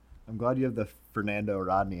I'm glad you have the Fernando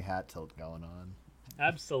Rodney hat tilt going on.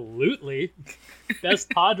 Absolutely. Best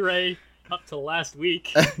Padre up to last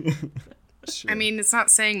week. Sure. I mean, it's not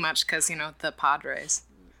saying much because, the Padres.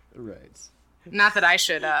 Right. Not that I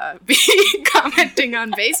should be commenting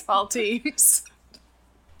on baseball teams.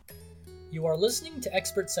 You are listening to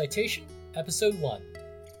Expert Citation, Episode 1.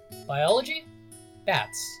 Biology,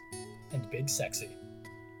 Bats, and Big Sexy.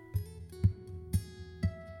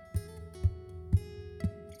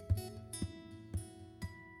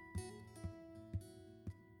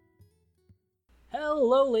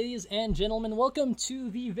 Hello, ladies and gentlemen. Welcome to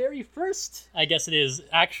the very first, I guess it is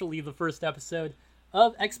actually the first episode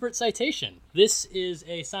of Expert Citation. This is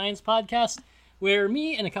a science podcast where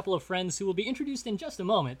me and a couple of friends who will be introduced in just a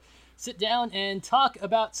moment sit down and talk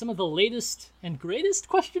about some of the latest and greatest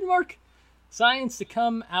science to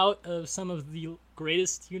come out of some of the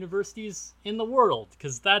greatest universities in the world,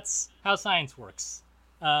 because that's how science works.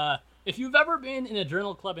 If you've ever been in a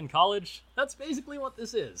journal club in college, that's basically what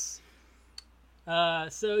this is.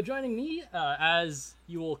 So joining me, as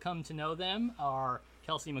you will come to know them, are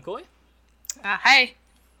Kelsey McCoy. Hi.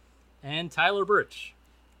 And Tyler Birch.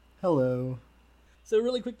 Hello. So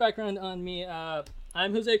really quick background on me.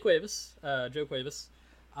 I'm Jose Cuevas, Joe Cuevas.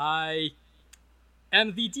 I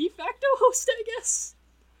am the de facto host, I guess,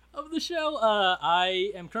 of the show.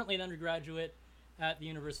 I am currently an undergraduate at the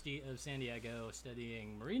University of San Diego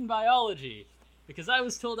studying marine biology because I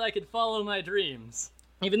was told I could follow my dreams.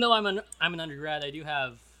 Even though I'm an undergrad, I do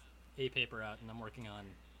have a paper out, and I'm working on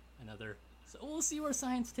another. So we'll see where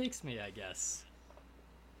science takes me, I guess.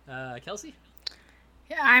 Kelsey?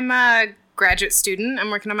 Yeah, I'm a graduate student.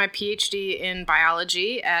 I'm working on my PhD in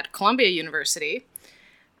biology at Columbia University.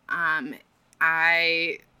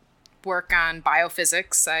 I work on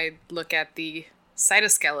biophysics. I look at the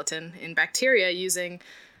cytoskeleton in bacteria using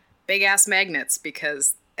big-ass magnets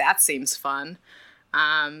because that seems fun.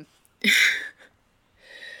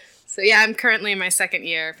 So yeah, I'm currently in my second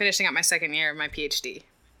year, finishing up my second year of my PhD.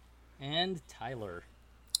 And Tyler.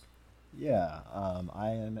 Yeah,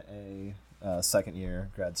 I am a second year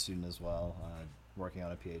grad student as well, working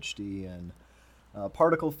on a PhD in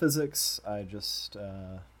particle physics. I just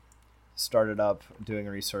started up doing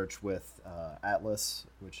research with ATLAS,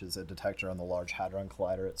 which is a detector on the Large Hadron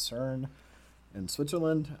Collider at CERN in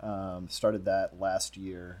Switzerland. Started that last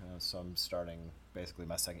year, so I'm starting basically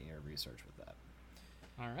my second year of research with that.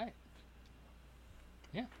 All right.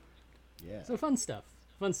 Yeah. So fun stuff.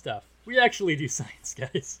 We actually do science,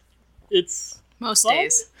 guys. It's most fun.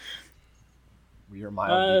 Days. We are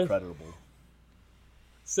mildly creditable.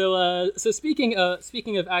 So speaking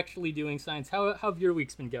of actually doing science, how have your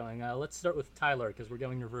weeks been going? Let's start with Tyler because we're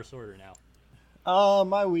going reverse order now.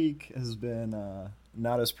 My week has been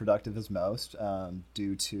not as productive as most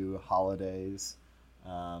due to holidays.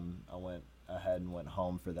 I went ahead and went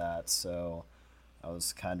home for that, so I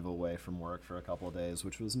was kind of away from work for a couple of days,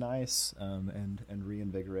 which was nice and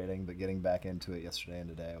reinvigorating. But getting back into it yesterday and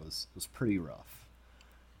today was pretty rough.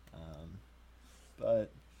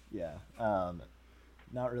 But yeah,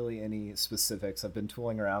 not really any specifics. I've been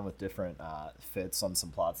tooling around with different fits on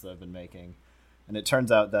some plots that I've been making, and it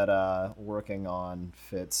turns out that working on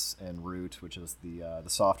fits in Root, which is the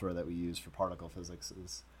software that we use for particle physics,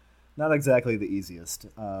 is not exactly the easiest.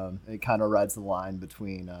 It kind of rides the line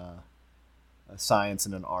between a science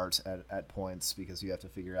and an art at points, because you have to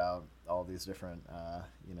figure out all these different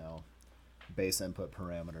base input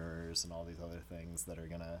parameters and all these other things that are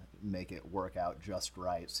gonna make it work out just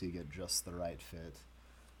right, so you get just the right fit.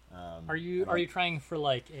 Are you trying for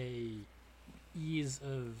like a ease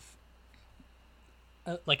of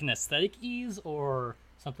like an aesthetic ease, or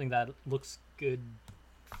something that looks good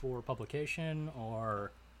for publication,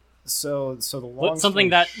 or so the long something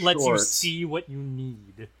that short, lets you see what you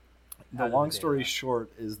need? The long story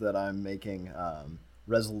short is that I'm making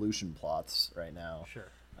resolution plots right now. Sure.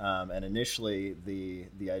 And initially,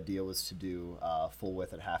 the idea was to do full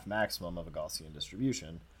width at half maximum of a Gaussian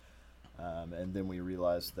distribution. And then we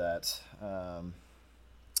realized that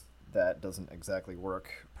that doesn't exactly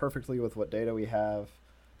work perfectly with what data we have.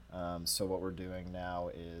 So what we're doing now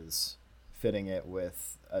is fitting it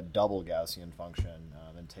with a double Gaussian function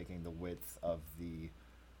and taking the width of the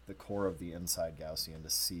core of the inside Gaussian to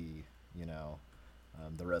see,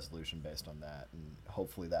 the resolution based on that. And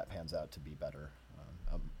hopefully that pans out to be better,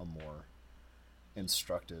 a more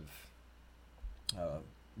instructive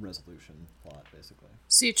resolution plot, basically.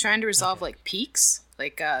 So you're trying to resolve like peaks,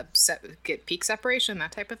 like get peak separation,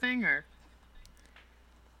 that type of thing, or?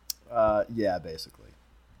 Yeah, basically,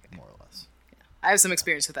 more or less. Yeah. I have some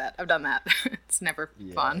experience with that. I've done that. It's never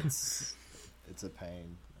fun. It's a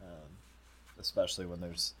pain, especially when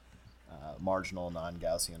there's marginal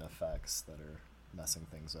non-Gaussian effects that are messing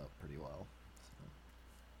things up pretty well. So.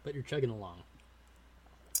 But you're chugging along.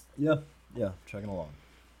 Yeah, chugging along.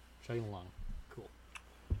 Chugging along. Cool.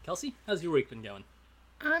 Kelsey, how's your week been going?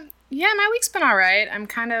 Yeah, my week's been all right.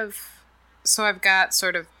 So I've got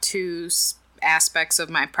sort of two aspects of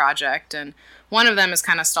my project, and one of them is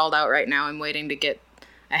kind of stalled out right now.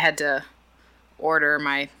 I had to order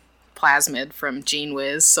my plasmid from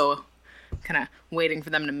GeneWiz, so kind of waiting for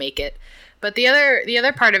them to make it. But the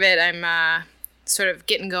other part of it, I'm sort of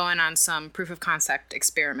getting going on some proof of concept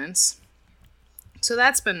experiments. So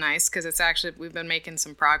that's been nice because we've been making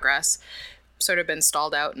some progress. Sort of been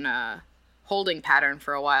stalled out in a holding pattern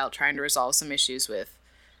for a while, trying to resolve some issues with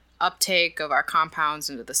uptake of our compounds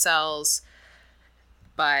into the cells.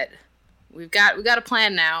 But we've got a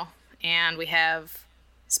plan now, and we have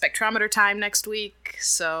spectrometer time next week.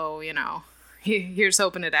 So, here's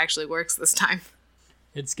hoping it actually works this time.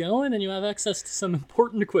 It's going, and you have access to some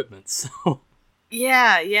important equipment, so...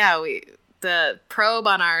 Yeah, the probe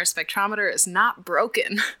on our spectrometer is not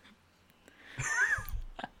broken.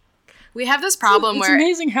 We have this problem it's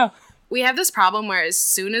amazing how... We have this problem where as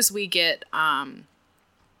soon as we get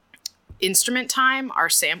instrument time,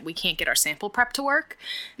 we can't get our sample prep to work.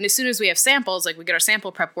 And as soon as we have samples, we get our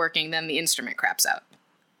sample prep working, then the instrument craps out.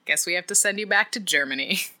 Guess we have to send you back to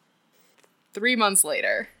Germany. 3 months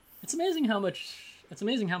later. It's amazing how much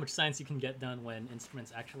science you can get done when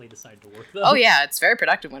instruments actually decide to work, though. Oh yeah, it's very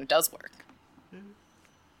productive when it does work.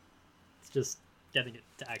 It's just getting it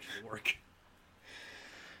to actually work.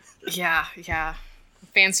 Yeah. The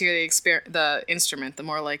fancier the instrument, the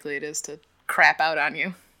more likely it is to crap out on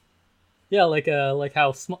you. Yeah, like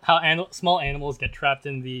how small animals get trapped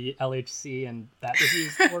in the LHC and that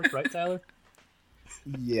reviews work, right, Tyler?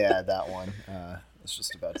 Yeah, that one. I was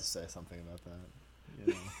just about to say something about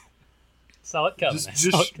that. Saw it coming.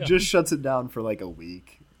 Just shuts it down for a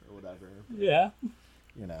week or whatever. Yeah.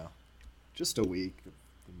 Just a week.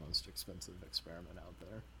 The most expensive experiment out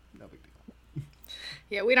there. No big deal.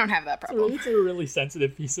 Yeah, we don't have that problem. It's a really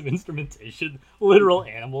sensitive piece of instrumentation. Literal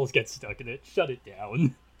animals get stuck in it. Shut it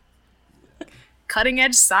down. Cutting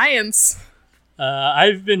edge science.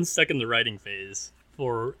 I've been stuck in the writing phase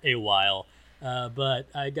for a while, but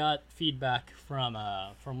I got feedback from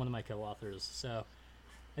one of my co-authors. So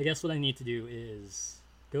I guess what I need to do is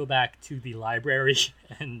go back to the library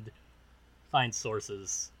and find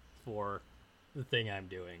sources for the thing I'm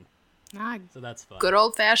doing. So that's fun. Good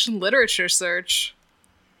old-fashioned literature search.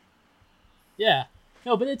 Yeah.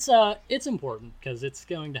 No, but it's important because it's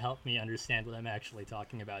going to help me understand what I'm actually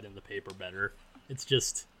talking about in the paper better. It's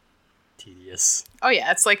just tedious. Oh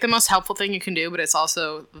yeah, it's the most helpful thing you can do, but it's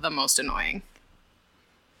also the most annoying.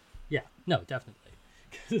 Yeah, no, definitely.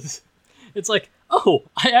 Because it's oh,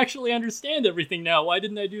 I actually understand everything now. Why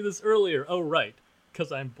didn't I do this earlier? Oh, right,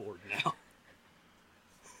 because I'm bored now.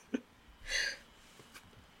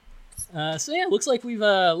 So yeah, looks like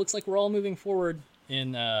we're all moving forward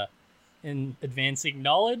in advancing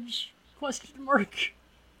knowledge? Question mark.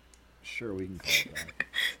 Sure, we can call it that.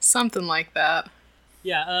 Something like that.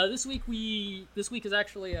 Yeah, this week is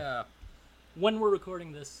actually when we're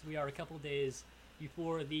recording this, we are a couple days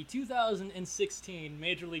before the 2016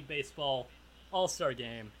 Major League Baseball All-Star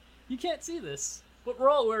Game. You can't see this, but we're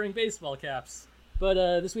all wearing baseball caps. But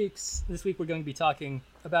this week we're going to be talking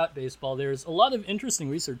about baseball. There's a lot of interesting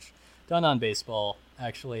research done on baseball,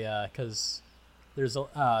 actually, because there's a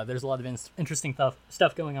lot of interesting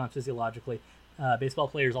stuff going on physiologically. Baseball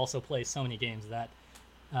players also play so many games that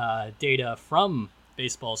data from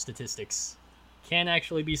baseball statistics can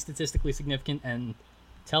actually be statistically significant and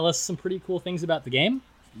tell us some pretty cool things about the game.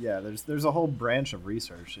 Yeah, there's a whole branch of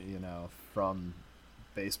research, from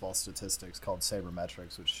baseball statistics called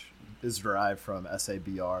sabermetrics, which is derived from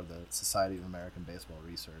SABR, the Society of American Baseball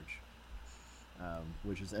Research,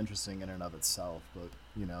 which is interesting in and of itself. But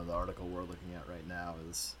the article we're looking at right now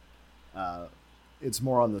is it's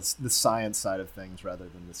more on the science side of things rather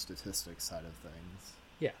than the statistics side of things.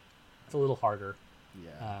 Yeah, it's a little harder.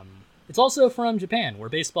 Yeah. It's also from Japan, where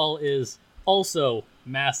baseball is also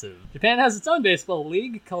massive. Japan has its own baseball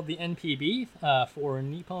league called the NPB for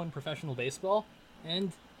Nippon Professional Baseball,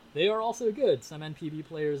 and they are also good. Some NPB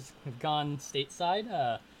players have gone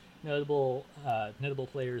stateside. Notable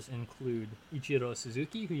players include Ichiro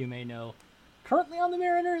Suzuki, who you may know currently on the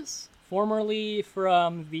Mariners, formerly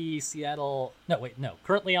from the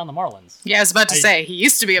currently on the Marlins. Yeah, I was about to say, he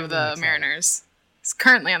used to be of the Mariners. He's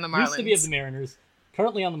currently on the Marlins. Used to be of the Mariners,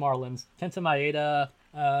 currently on the Marlins. Kenta Maeda.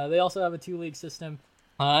 They also have a 2-league system.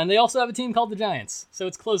 And they also have a team called the Giants, so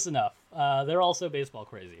it's close enough. They're also baseball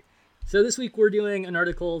crazy. So this week we're doing an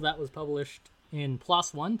article that was published in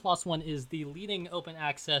PLOS One. PLOS One is the leading open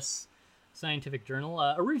access scientific journal.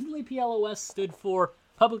 Originally, PLOS stood for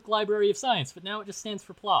Public Library of Science, but now it just stands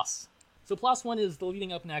for PLOS. So PLOS One is the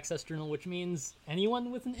leading open access journal, which means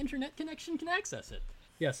anyone with an internet connection can access it.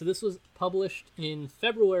 Yeah, so this was published in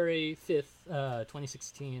February 5th,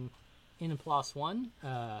 2016 in PLOS One.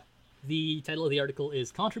 The title of the article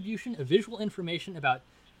is Contribution of Visual Information About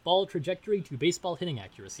Ball Trajectory to Baseball Hitting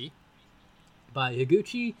Accuracy by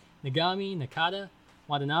Higuchi, Nagami, Nakata,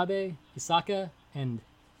 Watanabe, Isaka, and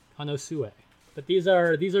Hanosue. But these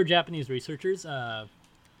are Japanese researchers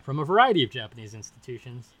from a variety of Japanese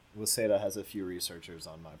institutions. Waseda has a few researchers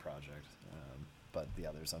on my project, but the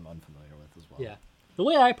others I'm unfamiliar with as well. Yeah. The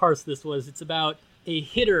way I parsed this was it's about a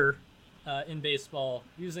hitter in baseball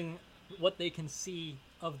using what they can see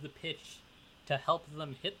of the pitch to help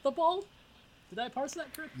them hit the ball. Did I parse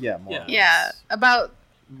that correctly? Yeah, more or less. Yeah, about...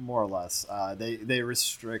 More or less. They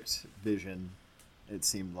restrict vision, it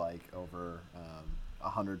seemed like, over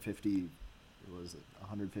 150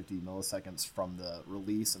 milliseconds from the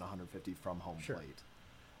release and 150 from home plate.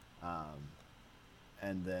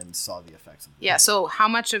 And then saw the effects of it. Yeah, so how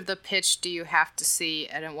much of the pitch do you have to see,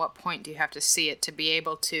 and at what point do you have to see it to be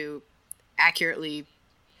able to accurately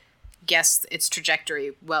guess its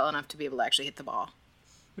trajectory well enough to be able to actually hit the ball?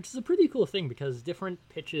 Which is a pretty cool thing because different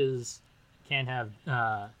pitches can have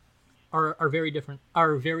are very different,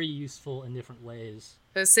 are very useful in different ways.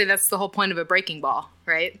 Let's say that's the whole point of a breaking ball,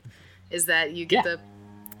 right? Is that you get the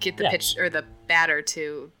pitch or the batter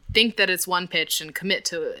to think that it's one pitch and commit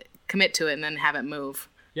to it and then have it move.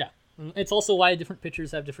 Yeah. It's also why different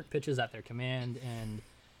pitchers have different pitches at their command, and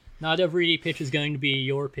not every pitch is going to be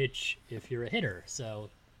your pitch if you're a hitter. So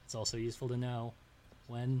it's also useful to know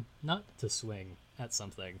when not to swing at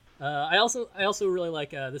something. I also really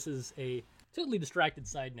like, this is a totally distracted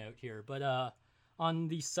side note here, but on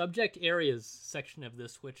the subject areas section of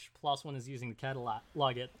this, which PLOS One is using to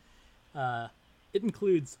catalog it, it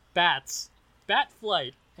includes bats, bat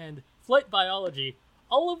flight, and flight biology,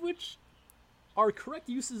 all of which are correct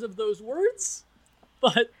uses of those words,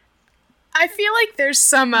 but I feel like there's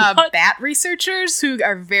some bat researchers who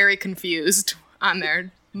are very confused on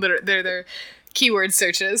their keyword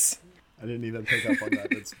searches. I didn't even pick up on that.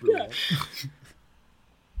 That's brilliant.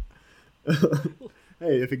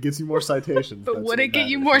 Hey, if it gives you more citations. But would it get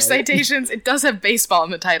you more citations? It does have baseball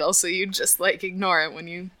in the title, so you just ignore it when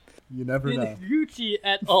you... You never know. In Higuchi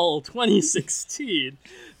et al. 2016,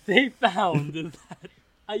 they found that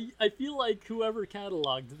I feel like whoever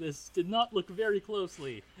cataloged this did not look very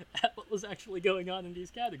closely at what was actually going on in these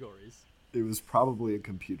categories. It was probably a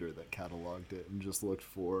computer that cataloged it and just looked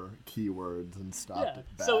for keywords and stopped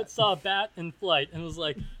at bat. So it saw bat and flight and was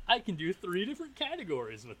like, I can do 3 different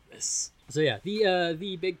categories with this. So yeah,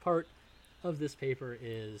 the big part of this paper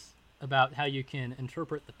is about how you can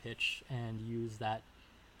interpret the pitch and use that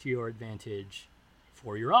to your advantage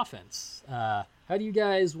for your offense. How do you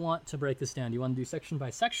guys want to break this down? Do you want to do section by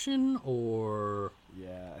section, or...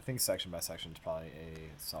 Yeah, I think section by section is probably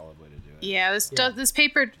a solid way to do it. Yeah, this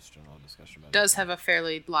paper Just general discussion about does have a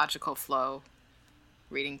fairly logical flow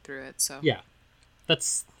reading through it, so... Yeah,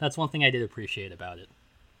 that's one thing I did appreciate about it.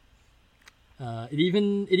 It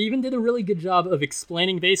even did a really good job of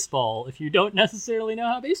explaining baseball if you don't necessarily know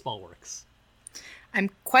how baseball works. I'm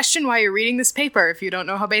question why you're reading this paper if you don't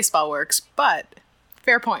know how baseball works, but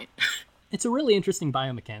fair point. It's a really interesting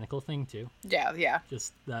biomechanical thing, too. Yeah.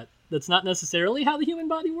 Just that's not necessarily how the human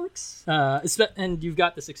body works. And you've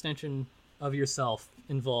got this extension of yourself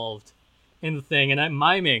involved in the thing, and I'm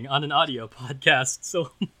miming on an audio podcast,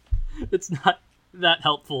 so it's not that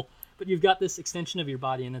helpful. But you've got this extension of your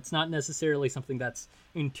body, and it's not necessarily something that's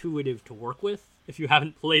intuitive to work with. If you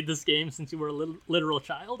haven't played this game since you were a literal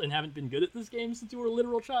child and haven't been good at this game since you were a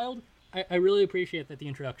literal child, I really appreciate that the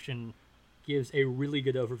introduction gives a really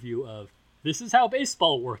good overview of this is how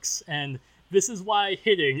baseball works, and this is why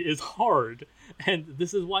hitting is hard, and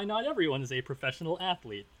this is why not everyone is a professional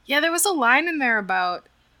athlete. Yeah, there was a line in there about,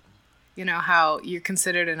 how you're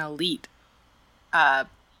considered an elite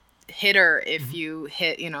hitter if you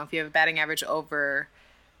hit, if you have a batting average over,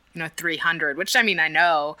 300, which, I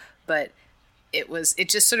know, but it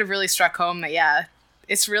just sort of really struck home that, yeah,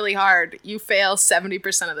 it's really hard. You fail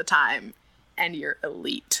 70% of the time, and you're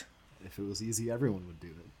elite. If it was easy, everyone would do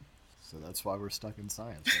it. So that's why we're stuck in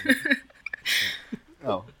science. Right?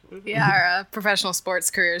 Oh. Yeah, our professional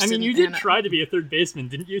sports careers. You did try to be a third baseman,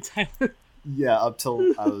 didn't you, Tyler? Yeah, up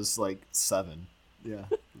till I was 7. Yeah,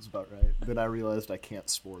 that was about right. Then I realized I can't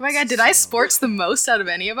sports. Oh my god, did I sports the most out of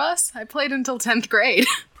any of us? I played until 10th grade.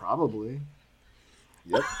 Probably.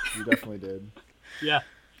 Yep, you definitely did. Yeah.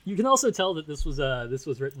 You can also tell that this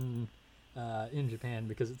was written in Japan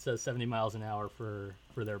because it says 70 miles an hour for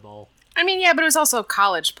their ball. I mean, yeah, but it was also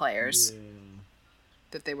college players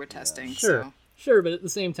that they were testing. Sure. So. Sure, but at the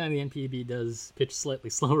same time, the NPB does pitch slightly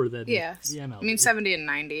slower than the MLB. I mean, 70 and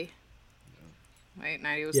 90. Right,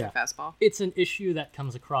 90 was their fastball. It's an issue that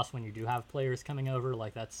comes across when you do have players coming over.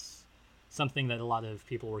 Like, that's something that a lot of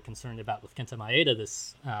people were concerned about with Kenta Maeda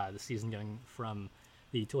this season, going from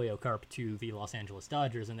the Toyo Carp to the Los Angeles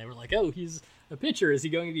Dodgers. And they were like, oh, he's a pitcher. Is he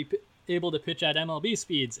going to be able to pitch at MLB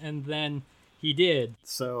speeds? And then he did.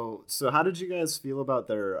 So how did you guys feel about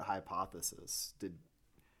their hypothesis?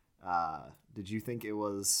 Did you think it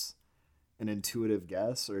was an intuitive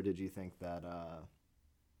guess, or did you think that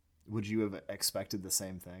would you have expected the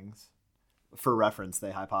same things? For reference,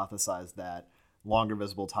 they hypothesized that longer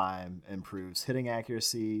visible time improves hitting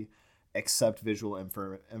accuracy, except visual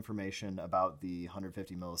information about the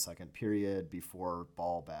 150 millisecond period before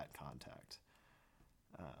ball bat contact.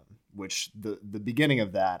 Which the beginning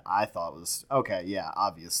of that I thought was, okay, yeah,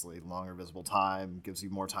 obviously longer visible time gives you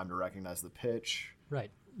more time to recognize the pitch.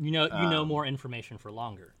 Right. You know more information for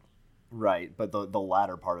longer. Right, but the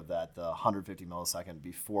latter part of that, the 150 millisecond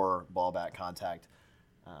before ball bat contact,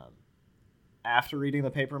 after reading the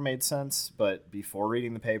paper made sense, but before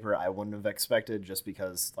reading the paper, I wouldn't have expected, just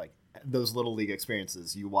because like those little league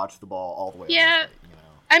experiences, you watch the ball all the way. Yeah, you know?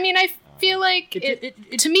 I mean, I feel like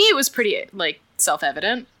to me it was pretty like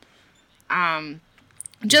self-evident.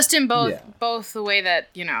 Just in both the way that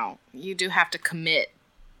you do have to commit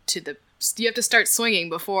to you have to start swinging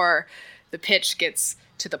before the pitch gets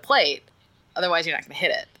to the plate, otherwise you're not going to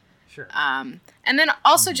hit it. Sure. And then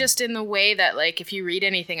also just in the way that, like, if you read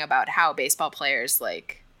anything about how baseball players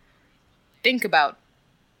like think about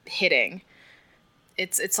hitting,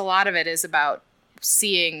 it's a lot of it is about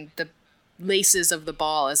seeing the laces of the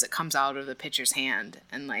ball as it comes out of the pitcher's hand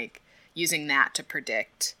and like using that to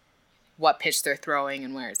predict what pitch they're throwing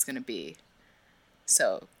and where it's going to be.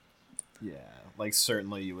 So yeah, like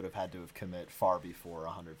certainly you would have had to have commit far before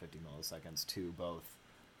 150 milliseconds to both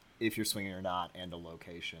if you're swinging or not and a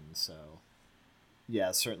location. So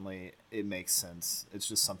yeah, certainly it makes sense. It's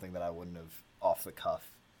just something that I wouldn't have off the cuff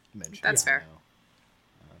mentioned. That's fair.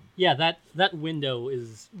 Yeah, that window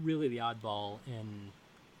is really the oddball in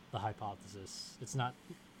the hypothesis. It's not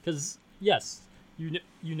because yes, you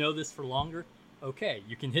know this for longer. Okay,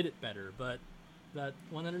 you can hit it better, but that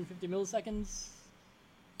 150 milliseconds.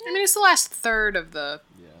 I mean, it's the last third of the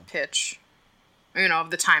pitch,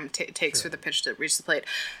 of the time it takes for the pitch to reach the plate.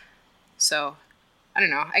 So, I don't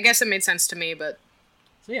know. I guess it made sense to me, but...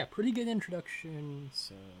 So yeah, pretty good introduction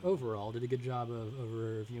overall. Did a good job of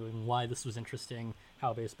reviewing why this was interesting,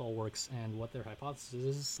 how baseball works, and what their hypothesis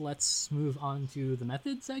is. Let's move on to the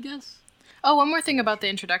methods, I guess. Oh, one more thing about the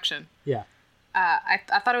introduction. Yeah. I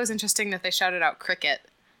thought it was interesting that they shouted out cricket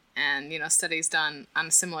and, studies done on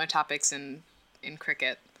similar topics in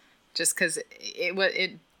cricket. Just because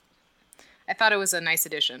I thought it was a nice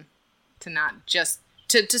addition to not just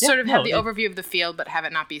to sort of have the overview of the field, but have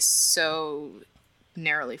it not be so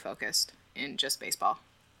narrowly focused in just baseball.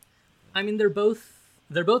 I mean, they're both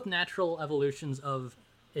natural evolutions of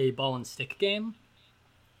a ball and stick game,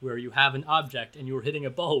 where you have an object and you're hitting a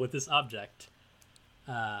ball with this object.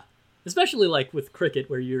 Especially like with cricket,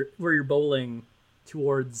 where you're bowling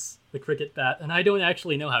towards the cricket bat, and I don't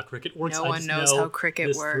actually know how cricket works. No one knows how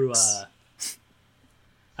cricket works.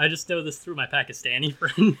 I just know this through my Pakistani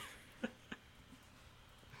friend.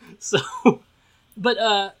 So,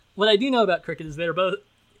 but what I do know about cricket is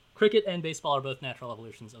cricket and baseball are both natural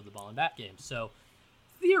evolutions of the ball and bat game. So,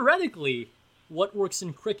 theoretically, what works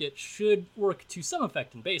in cricket should work to some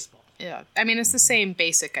effect in baseball. Yeah, I mean, it's the same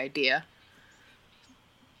basic idea.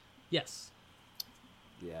 Yes.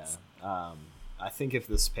 Yeah. I think if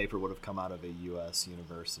this paper would have come out of a U.S.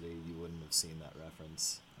 university, you wouldn't have seen that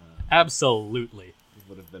reference. Absolutely. It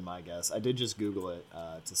would have been my guess. I did just Google it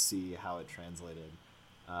to see how it translated.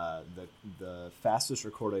 The fastest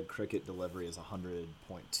recorded cricket delivery is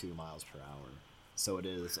 100.2 miles per hour. So it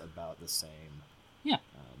is about the same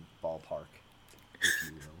ballpark, if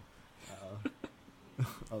you will,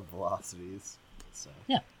 of velocities. So.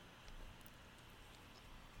 Yeah.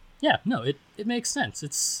 Yeah, no, it makes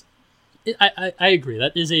sense. I agree.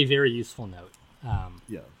 That is a very useful note.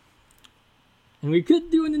 Yeah. And we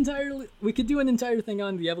could do an entire thing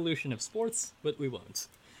on the evolution of sports, but we won't.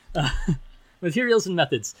 Materials and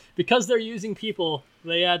methods. Because they're using people,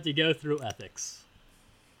 they had to go through ethics.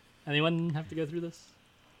 Anyone have to go through this?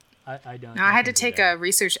 I don't. No, I had to take a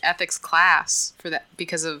research ethics class for that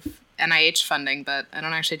because of NIH funding, but I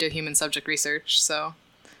don't actually do human subject research, so.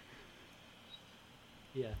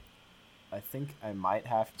 Yeah. I think I might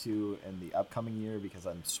have to in the upcoming year because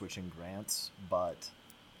I'm switching grants, but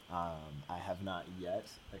I have not yet,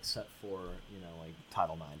 except for, like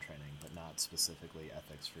Title IX training, but not specifically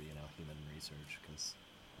ethics for, human research, because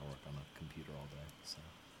I work on a computer all day. So.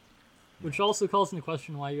 Which also calls into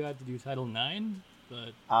question why you had to do Title IX,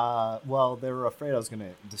 but... well, they were afraid I was going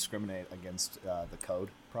to discriminate against the code,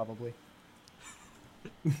 probably.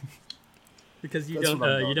 Because you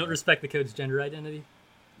don't respect the code's gender identity?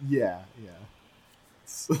 Yeah.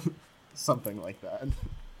 Something like that.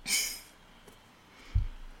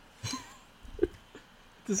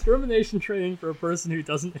 Discrimination training for a person who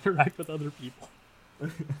doesn't interact with other people.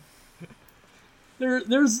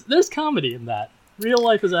 There's comedy in that. Real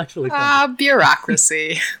life is actually funny.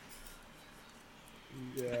 Bureaucracy.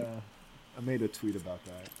 Yeah. I made a tweet about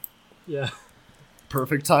that. Yeah.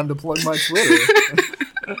 Perfect time to plug my Twitter.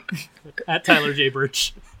 At Tyler J.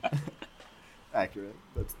 Birch. Accurate.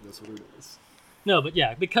 That's what it is. No, but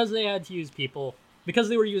yeah, because they had to use people, because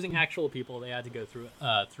they were using actual people, they had to go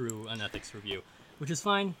through an ethics review, which is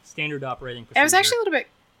fine. Standard operating procedure. I was actually a little bit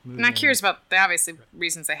not curious about the obviously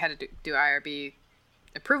reasons they had to do IRB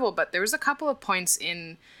approval, but there was a couple of points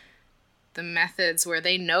in the methods where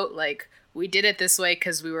they note, like, we did it this way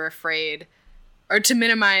because we were afraid, or to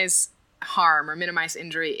minimize harm or minimize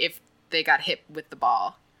injury if they got hit with the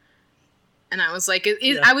ball. And I was like,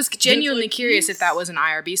 I was genuinely curious if that was an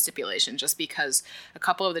IRB stipulation, just because a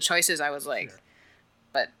couple of the choices I was like, sure.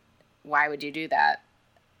 But why would you do that?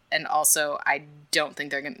 And also, I don't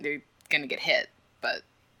think they're gonna get hit, but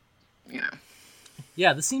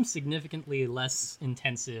Yeah, this seems significantly less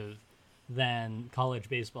intensive than college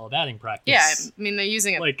baseball batting practice. Yeah, I mean they're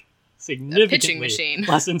using significantly a pitching machine.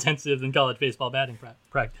 less intensive than college baseball batting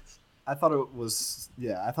practice. I thought it was,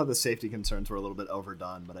 I thought the safety concerns were a little bit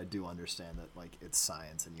overdone, but I do understand that, like, it's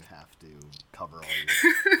science and you have to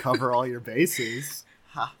cover all your bases.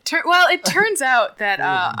 Ha. Well, it turns out that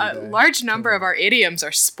a large number of our idioms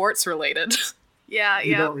are sports related.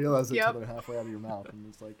 You don't realize it until they're halfway out of your mouth, and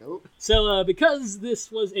it's like, oh. So, because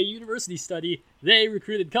this was a university study, they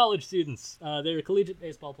recruited college students. They were collegiate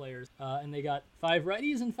baseball players, and they got 5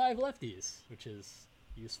 righties and 5 lefties, which is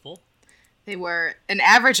useful. They were an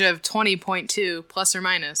average of 20.2 plus or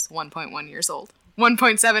minus 1.1 years old,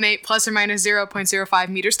 1.78 plus or minus 0.05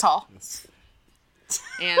 meters tall,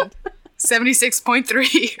 and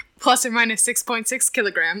 76.3 plus or minus 6.6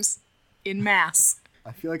 kilograms in mass.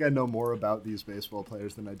 I feel like I know more about these baseball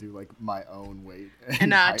players than I do, like, my own weight.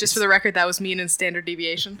 And just for the record, that was mean and standard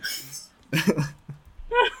deviation.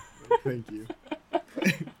 Thank you.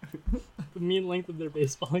 The mean length of their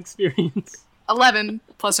baseball experience. 11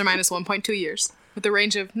 plus or minus 1.2 years, with a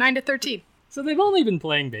range of 9 to 13. So they've only been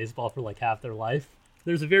playing baseball for like half their life.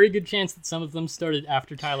 There's a very good chance that some of them started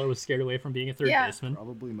after Tyler was scared away from being a third baseman.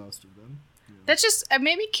 Probably most of them. Yeah. That's just, it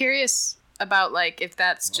made me curious about, like, if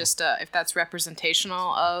that's just if that's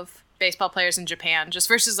representational of baseball players in Japan, just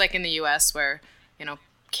versus like in the U.S. where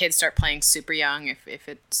kids start playing super young. If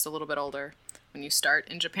it's a little bit older when you start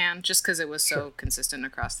in Japan, just because it was so consistent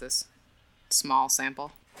across this small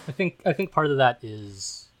sample. I think part of that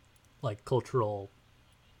is like cultural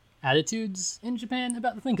attitudes in Japan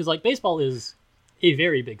about the thing, because like baseball is a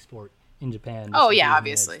very big sport in Japan. Oh yeah,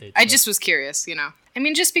 obviously. I just was curious, I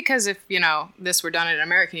mean, just because if this were done at an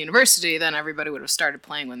American university, then everybody would have started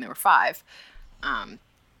playing when they were 5.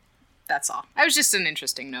 That's all. That was just an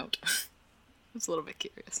interesting note. I was a little bit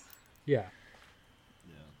curious. Yeah.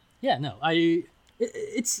 No,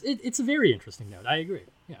 it's a very interesting note. I agree.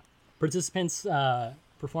 Yeah. Participants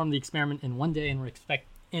performed the experiment in one day and were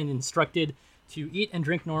instructed to eat and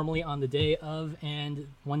drink normally on the day of and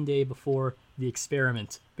one day before the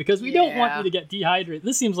experiment, because we don't want you to get dehydrated.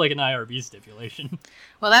 This seems like an IRB stipulation.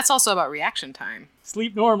 Well, that's also about reaction time.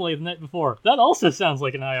 Sleep normally the night before. That also sounds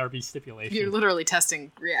like an IRB stipulation. You're literally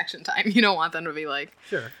testing reaction time. You don't want them to be like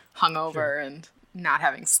hungover and not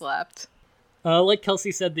having slept. Like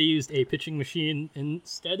Kelsey said, they used a pitching machine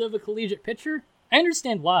instead of a collegiate pitcher. I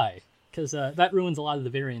understand why, because that ruins a lot of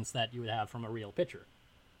the variance that you would have from a real pitcher.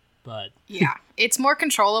 But yeah, it's more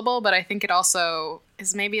controllable, but I think it also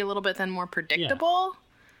is maybe a little bit then more predictable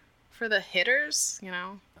for the hitters, Oh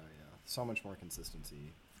yeah, so much more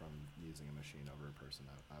consistency from using a machine over a person,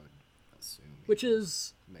 I would assume. Which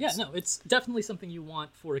is it's definitely something you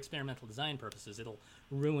want for experimental design purposes. It'll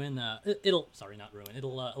ruin it'll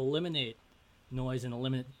eliminate noise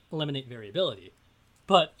and eliminate variability.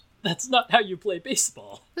 But that's not how you play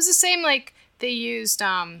baseball. It was the same, like they used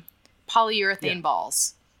polyurethane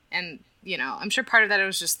balls. And, I'm sure part of that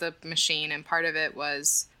was just the machine, and part of it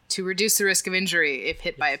was to reduce the risk of injury if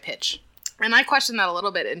hit by a pitch. And I question that a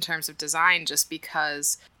little bit in terms of design, just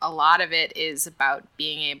because a lot of it is about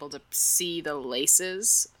being able to see the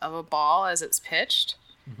laces of a ball as it's pitched.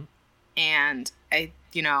 Mhm. And,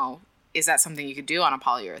 is that something you could do on a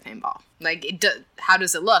polyurethane ball? Like, how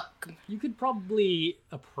does it look? You could probably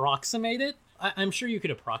approximate it. I'm sure you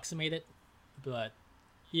could approximate it, but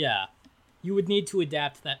yeah, you would need to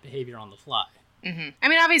adapt that behavior on the fly. Mm-hmm. I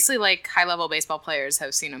mean, obviously, like, high-level baseball players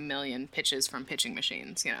have seen a million pitches from pitching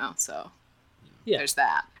machines, so Yeah. there's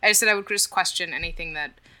that. I just said I would just question anything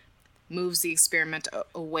that moves the experiment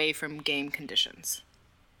away from game conditions.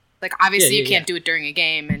 Like, obviously, you can't do it during a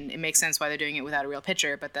game, and it makes sense why they're doing it without a real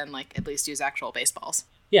pitcher, but then, like, at least use actual baseballs.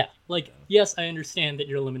 Yeah, like, yes, I understand that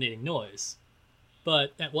you're eliminating noise,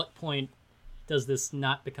 but at what point does this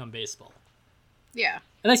not become baseball? Yeah.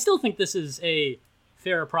 And I still think this is a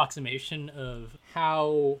fair approximation of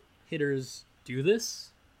how hitters do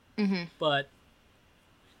this, but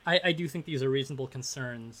I do think these are reasonable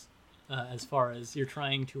concerns as far as you're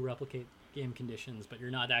trying to replicate game conditions, but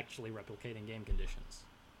you're not actually replicating game conditions.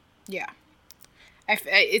 Yeah.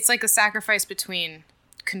 It's like a sacrifice between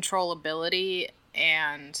controllability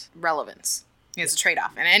and relevance. It's a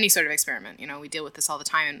trade-off in any sort of experiment. We deal with this all the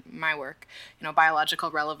time in my work.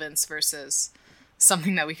 Biological relevance versus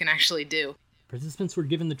something that we can actually do. Participants were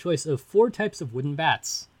given the choice of 4 types of wooden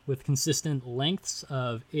bats with consistent lengths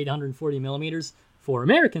of 840 millimeters. For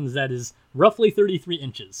Americans, that is roughly 33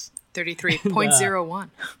 inches. 33.01.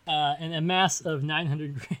 And a mass of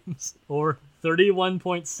 900 grams, or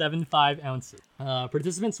 31.75 ounces.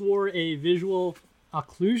 Participants wore a visual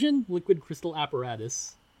occlusion liquid crystal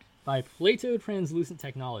apparatus by Plato Translucent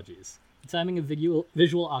Technologies. The timing of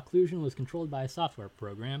visual occlusion was controlled by a software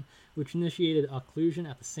program, which initiated occlusion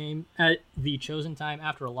at the chosen time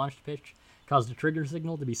after a launched pitch, caused a trigger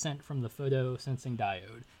signal to be sent from the photo-sensing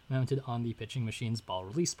diode mounted on the pitching machine's ball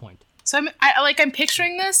release point. So I'm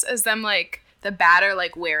picturing this as them, like, the batter,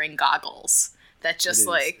 like, wearing goggles that just,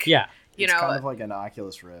 like, Yeah. It's kind of like an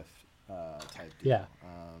Oculus Rift type deal. Yeah.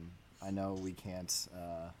 I know we can't,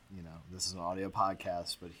 this is an audio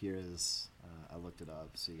podcast, but here is, I looked it up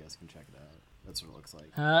so you guys can check it out. That's what it looks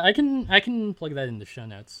like. I can plug that in the show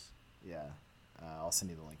notes. Yeah. I'll send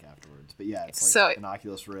you the link afterwards. But yeah, it's So- like an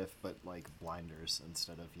Oculus Rift, but like blinders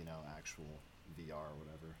instead of, actual VR or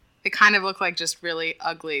whatever. It kind of looked like just really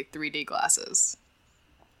ugly 3D glasses.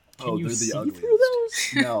 Can you they're see the ugliest. through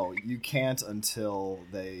those? No, you can't until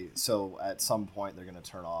so at some point they're going to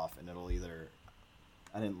turn off, and it'll either,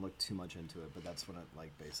 I didn't look too much into it, but that's when it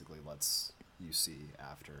like basically lets you see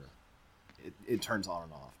after it turns on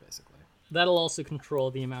and off basically. That'll also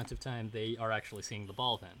control the amount of time they are actually seeing the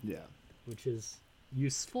ball then, Yeah. which is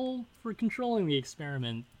useful for controlling the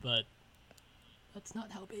experiment, but that's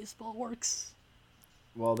not how baseball works.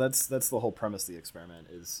 Well, that's the whole premise of the experiment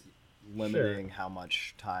is limiting how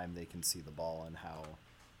much time they can see the ball and how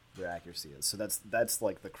their accuracy is. So that's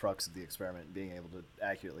like the crux of the experiment, being able to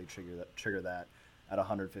accurately trigger that at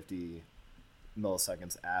 150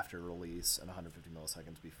 milliseconds after release and 150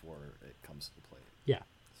 milliseconds before it comes to the plate. Yeah.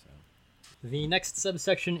 So The next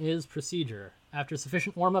subsection is procedure. After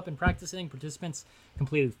sufficient warm-up and practicing, participants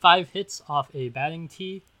completed 5 hits off a batting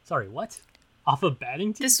tee. Sorry, what? Off a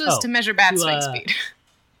batting tee? This was to measure bat swing to, speed.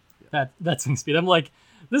 Bat swing speed. I'm like,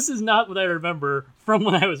 this is not what I remember from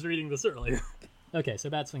when I was reading this earlier. Okay, so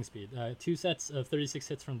bat swing speed. 2 sets of 36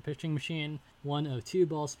 hits from the pitching machine. 1 of 2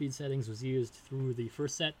 ball speed settings was used through the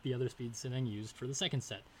first set. The other speed setting used for the second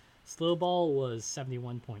set. Slow ball was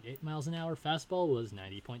 71.8 miles an hour. Fastball was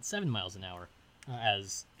 90.7 miles an hour,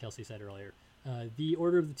 as Kelsey said earlier. The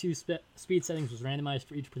order of the 2 speed settings was randomized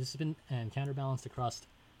for each participant and counterbalanced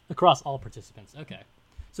across all participants. Okay,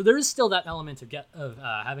 so there is still that element of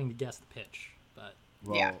having to guess the pitch, but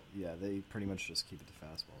well, Yeah. they pretty much just keep it to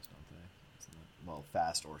fastballs, don't they? Well,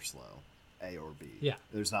 fast or slow, A or B. Yeah.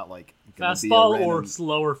 There's not like gonna be a fastball or random-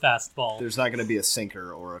 slower fastball. There's not going to be a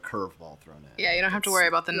sinker or a curveball thrown in. Yeah, you don't have to It's- worry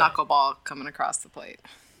about the knuckleball coming across the plate.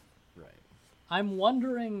 Right. I'm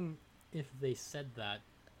wondering if they said that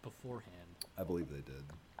beforehand. I believe they did.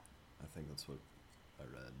 I think that's what I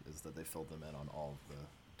read, is that they filled them in on all of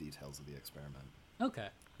the details of the experiment. Okay,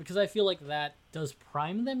 because I feel like that does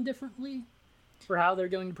prime them differently for how they're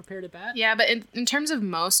going to prepare to bat. Yeah, but in terms of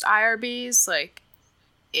most IRBs, like,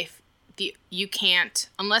 if you can't,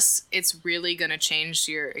 unless it's really going to change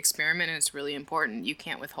your experiment and it's really important, you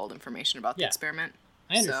can't withhold information about the Yeah. experiment.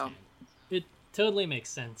 I understand. It totally makes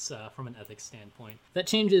sense from an ethics standpoint. That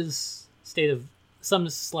changes some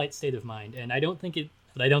slight state of mind, and I don't think it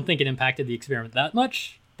impacted the experiment that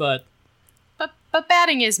much. But But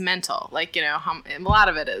batting is mental. Like, a lot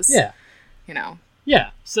of it is, yeah, you know. yeah.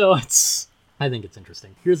 So it's I think it's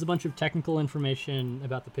interesting. Here's a bunch of technical information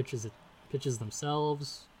about the pitches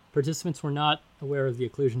themselves. Participants were not aware of the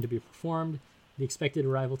occlusion to be performed. The expected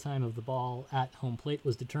arrival time of the ball at home plate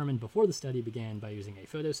was determined before the study began by using a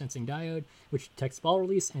photosensing diode, which detects ball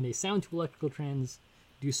release, and a sound-to-electrical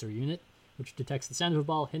transducer unit, which detects the sound of a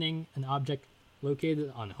ball hitting an object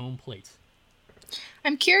located on home plate.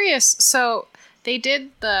 I'm curious. So they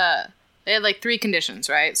had like 3 conditions,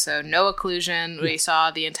 right? So no occlusion. We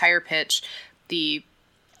saw the entire pitch, the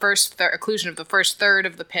first occlusion of the first third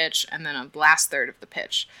of the pitch, and then a last third of the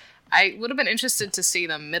pitch. I would have been interested to see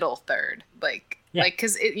the middle third,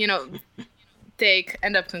 because they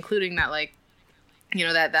end up concluding that, like,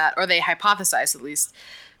 that, or they hypothesize at least.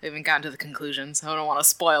 They haven't gotten to the conclusions. I don't want to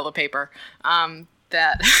spoil the paper.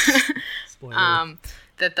 That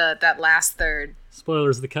that last third.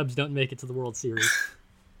 Spoilers: the Cubs don't make it to the World Series.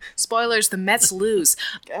 Spoilers: the Mets lose.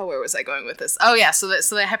 Oh, where was I going with this? Oh yeah, so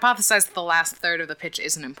they hypothesized that the last third of the pitch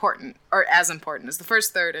isn't important, or as important as the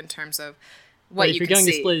first third in terms of what you can see. If you're going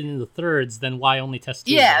to split it into thirds, then why only test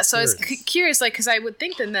 2? Yeah, so I was curious, like, because I would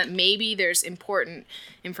think then that maybe there's important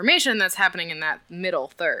information that's happening in that middle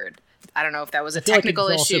third. I don't know if that was a technical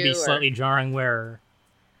issue. It could also be slightly jarring where...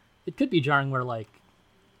 It could be jarring where, like...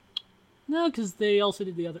 No, because they also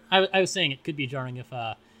did the other... I was saying it could be jarring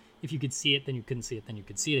if you could see it, then you couldn't see it, then you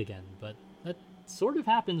could see it again. But that sort of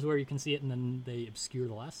happens where you can see it and then they obscure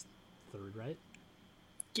the last third, right?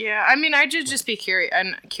 Yeah, I mean, I just be curious.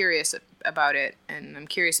 I'm curious about it, and I'm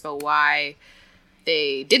curious about why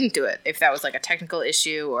they didn't do it. If that was like a technical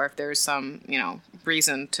issue, or if there's some,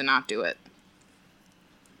 reason to not do it.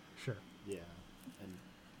 Sure. Yeah, and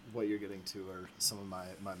what you're getting to are some of my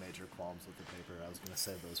major qualms with the paper. I was going to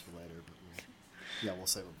save those for later, but we'll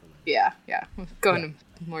save them for later. Yeah. We'll go into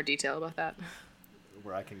more detail about that.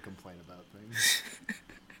 Where I can complain about things.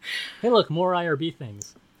 Hey, look, more IRB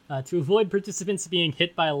things. To avoid participants being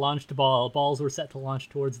hit by a launched ball, balls were set to launch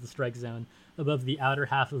towards the strike zone above the outer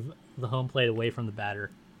half of the home plate away from the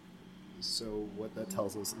batter. So what that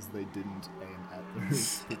tells us is they didn't aim at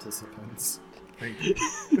the participants. Thank you.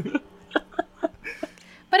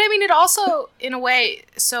 But I mean, it also, in a way,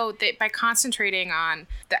 so that by concentrating on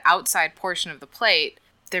the outside portion of the plate,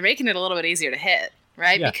 they're making it a little bit easier to hit,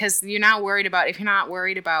 right? Yeah. Because you're not worried about,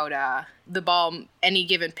 the ball, any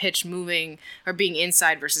given pitch moving or being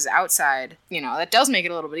inside versus outside, that does make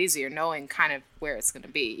it a little bit easier knowing kind of where it's going to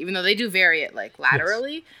be, even though they do vary it like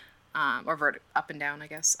laterally, or up and down, I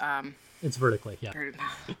guess. It's vertically, yeah.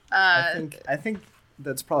 I think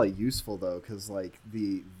that's probably useful though, because like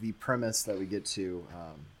the premise that we get to,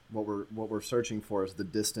 what we're searching for is the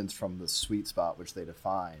distance from the sweet spot which they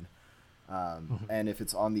define. And if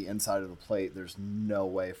it's on the inside of the plate, there's no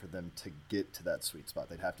way for them to get to that sweet spot.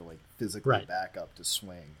 They'd have to like physically back up to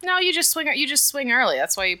swing. No, you just swing early.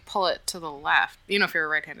 That's why you pull it to the left. If you're a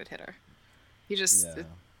right-handed hitter, you just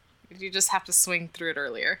have to swing through it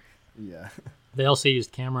earlier. Yeah. They also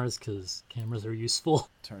used cameras because cameras are useful.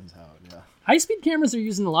 Turns out, yeah. High-speed cameras are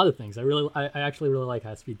used in a lot of things. I actually really like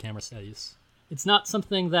high-speed camera studies. It's not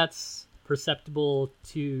something that's perceptible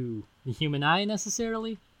to the human eye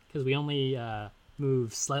necessarily, because we only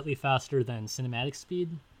move slightly faster than cinematic speed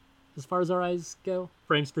as far as our eyes go,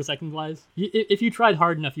 frames per second wise. If you tried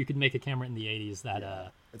hard enough, you could make a camera in the 80s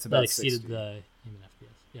that it's about that exceeded 60. the human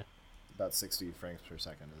FPS. Yeah. About 60 frames per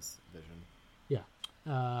second is vision. Yeah.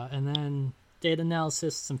 And then data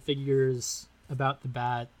analysis, some figures about the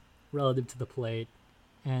bat relative to the plate,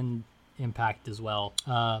 and impact as well.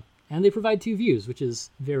 And they provide 2 views, which is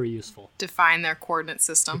very useful. Define their coordinate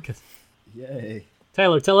system. Yay.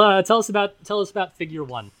 Tyler, tell us about Figure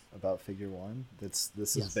 1. About Figure 1? This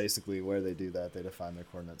is basically where they do that. They define their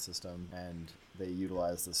coordinate system, and they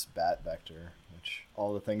utilize this bat vector, which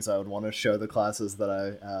all the things I would want to show the classes that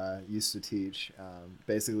I used to teach.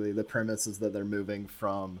 Basically, the premise is that they're moving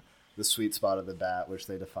from the sweet spot of the bat, which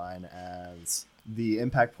they define as the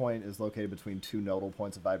impact point is located between 2 nodal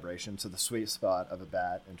points of vibration. So the sweet spot of a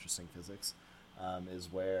bat, interesting physics,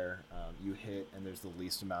 is where you hit and there's the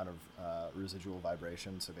least amount of residual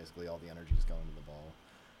vibration. So basically all the energy is going to the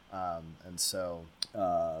ball. And so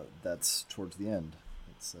that's towards the end.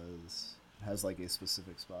 It says it has like a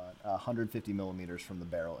specific spot, 150 millimeters from the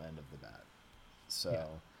barrel end of the bat. So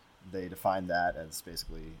they define that as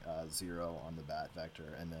basically 0 on the bat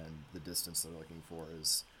vector. And then the distance they're looking for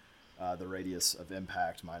is the radius of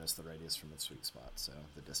impact minus the radius from its sweet spot. So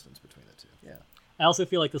the distance between the two. Yeah. I also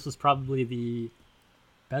feel like this was probably the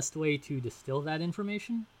best way to distill that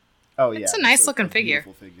information. Oh, yeah. It's a nice looking figure.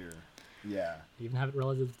 Beautiful figure. Yeah. Even have it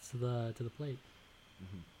relative to the plate.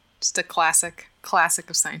 Mm-hmm. Just a classic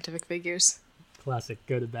of scientific figures. Classic.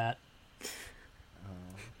 Go to bat.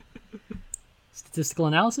 Statistical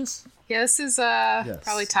analysis? Yeah, this is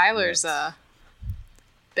probably Yes, Tyler's yes.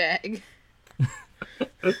 bag.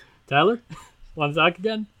 Tyler? Want to talk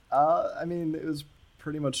again? I mean, it was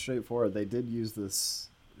pretty much straightforward. They did use this.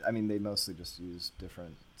 I mean, they mostly just used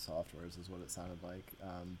different softwares, is what it sounded like.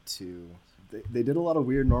 They did a lot of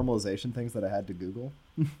weird normalization things that I had to Google.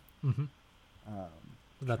 Mm-hmm.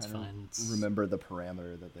 That's Trying to fine. Remember the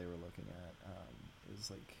parameter that they were looking at. It was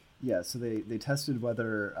like, yeah, so they tested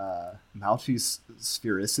whether Malchi's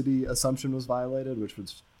sphericity assumption was violated, which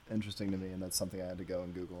was interesting to me, and that's something I had to go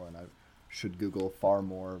and Google, and I should Google far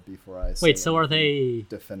more before I say Wait, so are anything they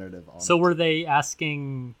definitive on So it. were they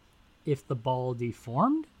asking if the ball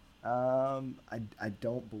deformed? I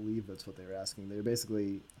don't believe that's what they were asking. They were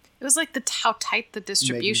basically, It was like how tight the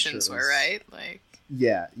distributions it were, was- right? Like,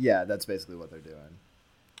 yeah, that's basically what they're doing.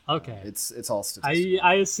 Okay. It's all statistical.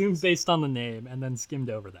 I assumed based on the name and then skimmed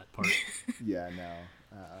over that part. Yeah,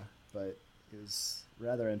 no. But it was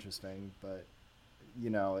rather interesting. But,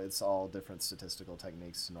 it's all different statistical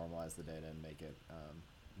techniques to normalize the data and make it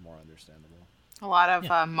more understandable. a lot of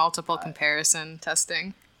Yeah. multiple comparison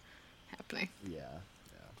testing happening. Yeah.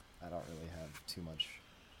 I don't really have too much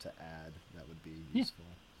to add that would be Yeah. useful.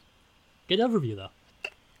 Good overview, though.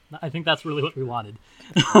 I think that's really what we wanted.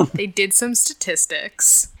 They did some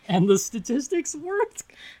statistics. And the statistics worked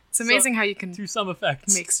It's amazing how you can to some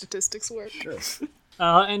effect. make statistics work. Sure.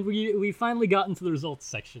 And we finally got into the results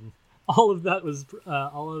section. All of that was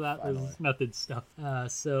Finally. method stuff.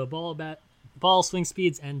 So ball swing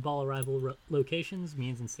speeds and ball arrival locations,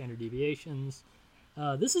 means and standard deviations.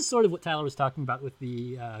 This is sort of what Tyler was talking about with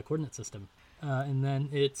the coordinate system. And then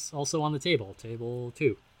it's also on the table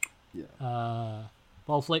 2. Yeah.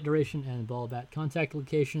 Ball flight duration and ball bat contact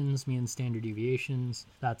locations, mean and standard deviations.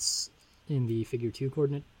 That's in the figure 2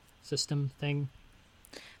 coordinate system thing.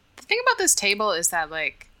 The thing about this table is that,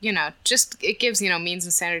 like, just it gives, means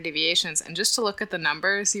and standard deviations. And just to look at the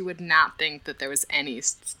numbers, you would not think that there was any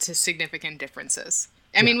significant differences.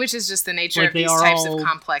 I mean, which is just the nature Like, of they these are types all- of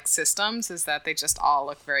complex systems, is that they just all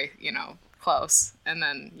look very, close. And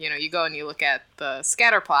then, you go and you look at the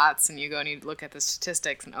scatter plots and you go and you look at the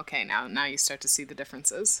statistics and okay, now you start to see the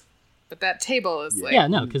differences. But that table is like Yeah,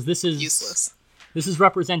 no, because this is useless. This is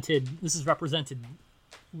represented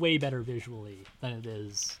way better visually than it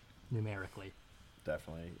is numerically.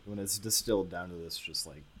 Definitely. When it's distilled down to this just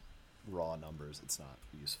like raw numbers, it's not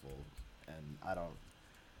useful. And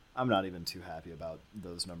I'm not even too happy about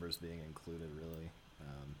those numbers being included, really.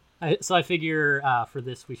 So I figure for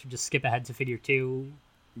this we should just skip ahead to figure 2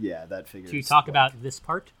 Yeah, that figure to talk about this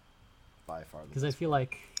part, by far the because I best feel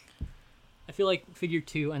like figure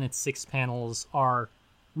 2 and its 6 panels are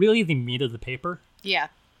really the meat of the paper. Yeah.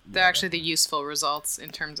 They're actually the useful results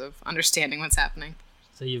in terms of understanding what's happening.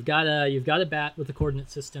 So you've got a bat with a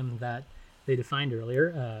coordinate system that they defined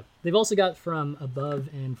earlier. They've also got from above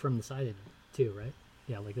and from the side too, right?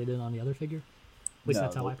 Yeah, like they did on the other figure. At least No,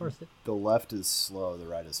 that's how I parsed it. The left is slow, the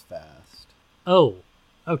right is fast. Oh,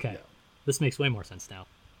 okay. Yeah. This makes way more sense now.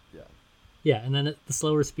 Yeah. Yeah, and then at the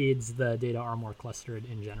slower speeds, the data are more clustered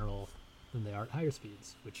in general than they are at higher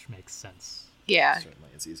speeds, which makes sense. Yeah. Certainly,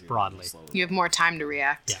 it's easier. Broadly. You have more time to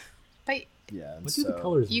react. Yeah. But Yeah, and What do so the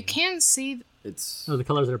colors you mean? can see it's Oh, the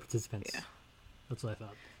colors are participants. Yeah. That's what I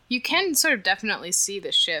thought. you can sort of definitely see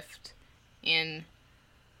the shift in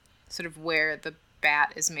sort of where the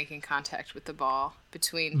bat is making contact with the ball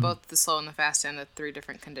between both the slow and the fast and the 3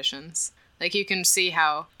 different conditions. Like you can see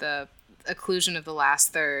how the occlusion of the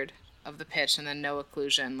last third of the pitch and then no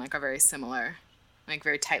occlusion like are very similar, like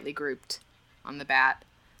very tightly grouped on the bat.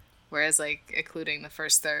 Whereas like occluding the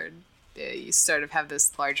first third, you sort of have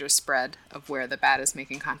this larger spread of where the bat is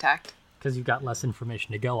making contact. Because you've got less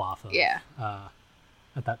information to go off of Yeah.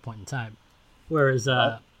 at that point in time. Whereas,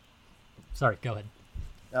 sorry, go ahead.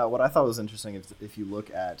 what I thought was interesting is if you look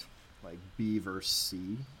at like B versus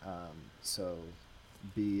C. So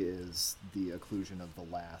B is the occlusion of the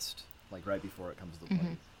last, like right before it comes to the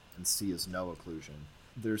plate, and C is no occlusion.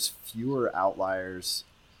 There's fewer outliers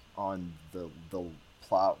on the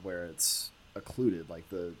plot where it's occluded, like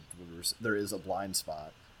there is a blind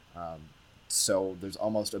spot. So there's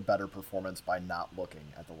almost a better performance by not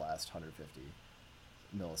looking at the last 150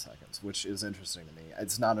 milliseconds, which is interesting to me.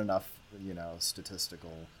 It's not enough,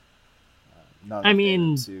 statistical. Not enough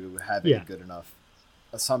data to have a good enough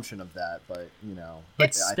assumption of that, but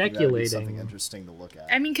It's I think that would be something speculating. interesting to look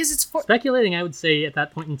at. I mean, because it's for Speculating, I would say at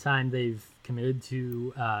that point in time they've committed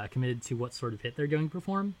to what sort of hit they're going to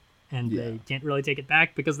perform, and Yeah. they can't really take it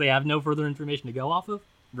back because they have no further information to go off of.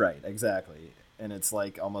 Right, exactly. And it's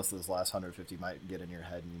like almost those last 150 might get in your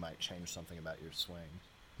head, and you might change something about your swing.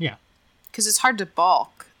 Yeah. Because it's hard to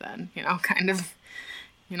bulk then, kind of,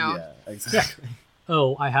 Yeah, exactly.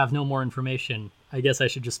 Oh, I have no more information. I guess I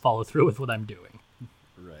should just follow through with what I'm doing.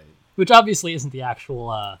 Right. Which obviously isn't the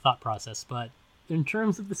actual thought process, but in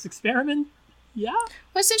terms of this experiment, yeah.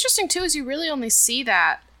 What's interesting, too, is you really only see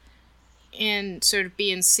that in sort of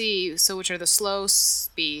B and C, so which are the slow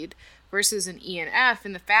speed, versus in E and F.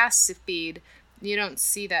 In the fast speed, you don't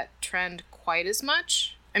see that trend quite as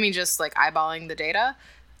much. I mean, just like eyeballing the data.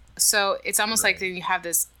 So it's almost like then you have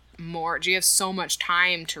this you have so much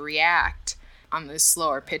time to react on these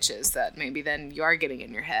slower pitches that maybe then you are getting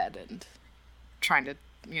in your head and trying to,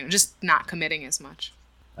 just not committing as much.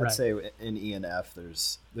 I'd say in E and F,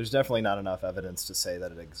 there's definitely not enough evidence to say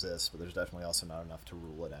that it exists, but there's definitely also not enough to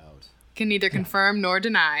rule it out. Can neither confirm nor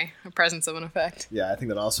deny the presence of an effect. Yeah, I think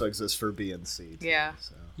that also exists for B and C, too. Yeah.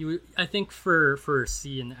 So. I think for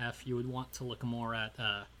C and F, you would want to look more at...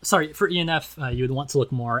 for E and F, you would want to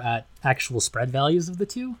look more at actual spread values of the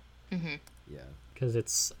two. Mm-hmm. Yeah. Because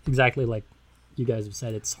it's exactly like you guys have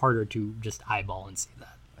said, it's harder to just eyeball and see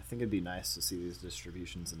that. I think it'd be nice to see these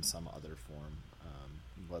distributions in some other form,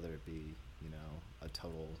 whether it be, a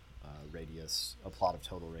total radius, a plot of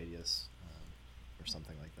total radius, or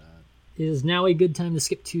something like that. Is now a good time to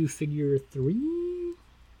skip to figure 3?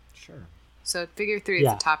 Sure. So figure 3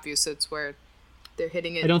 is the top view, so it's where they're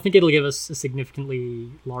hitting it. I don't think it'll give us a significantly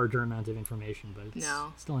larger amount of information, but it's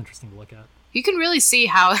still interesting to look at. You can really see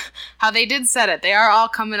how they did set it. They are all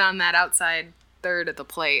coming on that outside third of the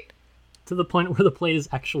plate. To the point where the plate is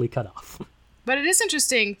actually cut off. But it is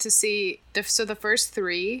interesting to see. So the first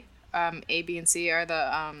 3, A, B, and C, are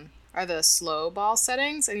the slow ball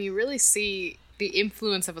settings, and you really see the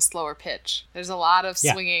influence of a slower pitch. There's a lot of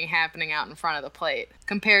swinging happening out in front of the plate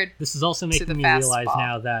compared. This is also making me realize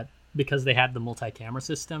now that because they had the multi-camera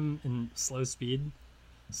system in slow speed,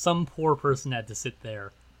 some poor person had to sit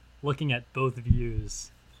there looking at both views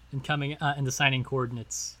and coming and assigning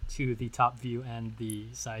coordinates to the top view and the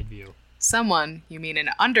side view. Someone, you mean an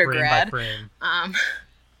undergrad? Frame by frame.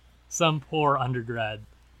 Some poor undergrad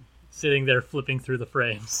sitting there flipping through the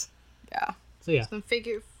frames. Yeah. So yeah.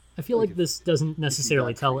 I feel like this doesn't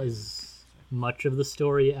necessarily tell as much of the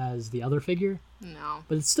story as the other figure. No.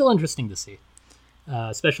 But it's still interesting to see.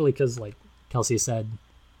 Especially because, like Kelsey said,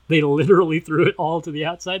 they literally threw it all to the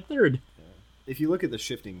outside third. Yeah. If you look at the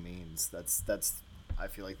shifting means, that's I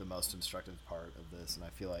feel like the most instructive part of this, and I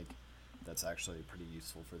feel like that's actually pretty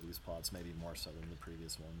useful for these plots, maybe more so than the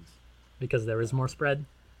previous ones. Because there is more spread?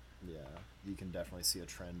 Yeah. You can definitely see a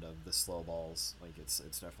trend of the slow balls. Like, it's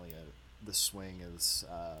definitely the swing is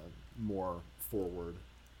more forward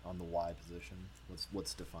on the Y position.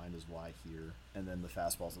 What's defined as Y here, and then the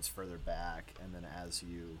fastballs is further back, and then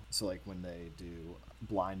so like when they do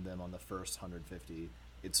blind them on the first 150,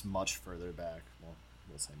 it's much further back. Well,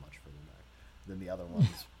 we'll say much further back than the other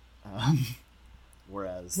ones.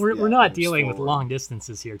 Whereas we're not dealing with long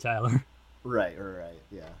distances here, Tyler. Right.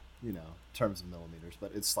 Yeah, terms of millimeters,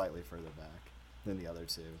 but it's slightly further back than the other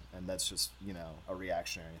two, and that's just a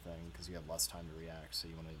reactionary thing because you have less time to react, so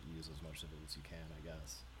you want to use as much of it as you can, I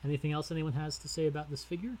guess. Anything else anyone has to say about this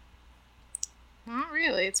figure? Not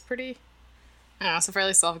really. It's pretty. I don't know. It's a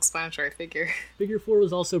fairly self-explanatory figure. Figure 4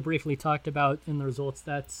 was also briefly talked about in the results.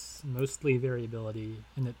 That's mostly variability,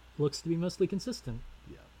 and it looks to be mostly consistent.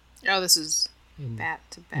 Yeah. Oh, this is bat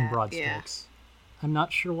to bat. In broad strokes. I'm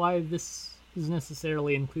not sure why this is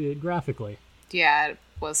necessarily included graphically. Yeah, I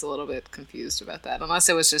was a little bit confused about that, unless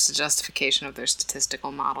it was just a justification of their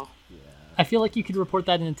statistical model. Yeah. I feel like you could report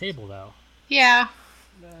that in a table, though. Yeah.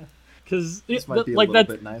 Because this might be a little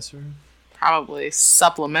bit nicer. Probably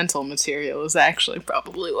supplemental material is actually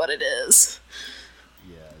probably what it is.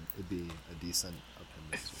 Yeah, it'd be a decent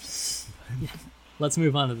appendix or something. Let's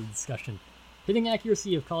move on to the discussion. Hitting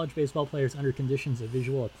accuracy of college baseball players under conditions of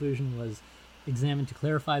visual occlusion was examined to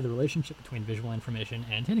clarify the relationship between visual information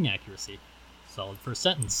and hitting accuracy. Solid first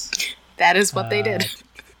sentence. That is what they did.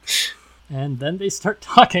 And then they start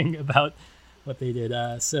talking about what they did.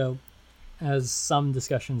 So, as some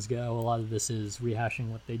discussions go, a lot of this is rehashing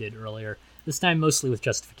what they did earlier. This time mostly with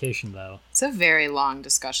justification, though. It's a very long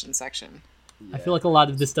discussion section. Yeah. I feel like a lot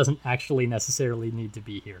of this doesn't actually necessarily need to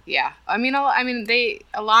be here. Yeah.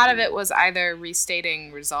 a lot of it was either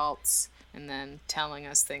restating results and then telling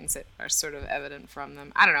us things that are sort of evident from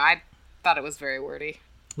them. I don't know. I thought it was very wordy.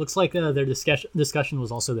 Looks like their discussion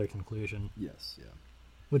was also their conclusion. Yes, yeah.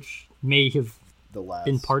 Which may have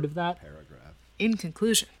been part of that. Paragraph. In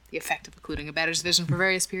conclusion, the effect of occluding a batter's vision for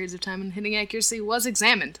various periods of time and hitting accuracy was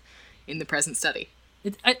examined in the present study.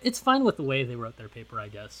 It's fine with the way they wrote their paper, I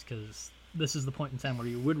guess, because this is the point in time where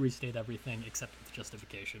you would restate everything except with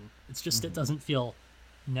justification. It's just it doesn't feel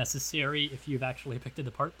necessary if you've actually picked it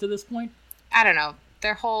apart to this point. I don't know.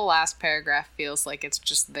 Their whole last paragraph feels like it's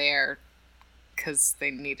just there because they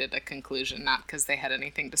needed a conclusion, not because they had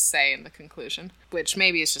anything to say in the conclusion. Which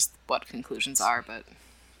maybe is just what conclusions are, but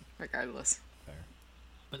regardless. Fair.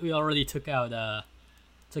 But we already took out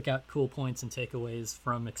cool points and takeaways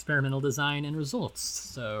from experimental design and results.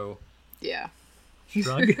 So Yeah.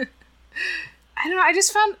 shrug. I don't know. I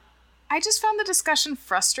just found the discussion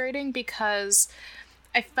frustrating because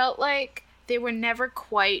I felt like they were never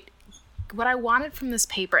quite what I wanted from this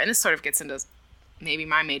paper. And this sort of gets into maybe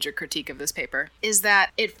my major critique of this paper, is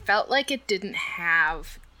that it felt like it didn't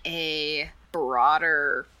have a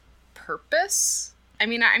broader purpose. I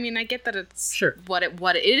mean, I get that it's Sure. what it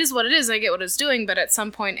is. I get what it's doing, but at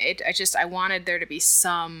some point, I wanted there to be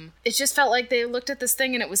some. It just felt like they looked at this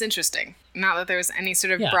thing and it was interesting. Not that there was any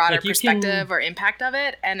sort of broader like you perspective or impact of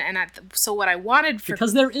it. So what I wanted for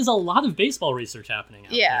because there is a lot of baseball research happening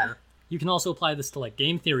out Yeah. there. You can also apply this to like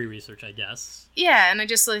game theory research, I guess. yeah, and I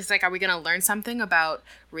just was like, are we going to learn something about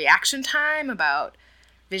reaction time, about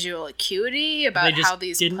visual acuity, about They just how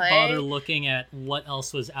these didn't play? bother looking at what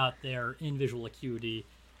else was out there in visual acuity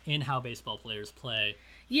in how baseball players play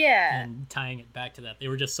Yeah, and tying it back to that. They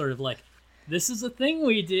were just sort of like, this is a thing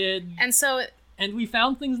we did, and so and we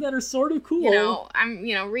found things that are sort of cool. I'm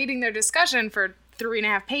reading their discussion for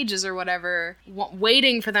 3.5 pages or whatever,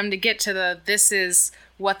 waiting for them to get to this is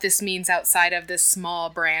what this means outside of this small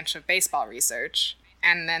branch of baseball research,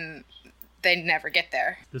 and then they never get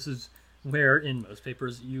there. This is where in most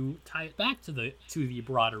papers you tie it back to the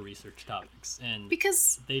broader research topics, and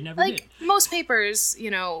Because they never did. like most papers,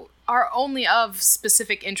 are only of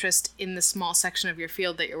specific interest in the small section of your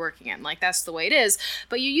field that you're working in. Like that's the way it is.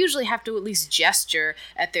 But you usually have to at least gesture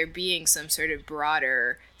at there being some sort of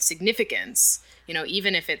broader significance,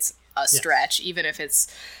 even if it's a stretch, even if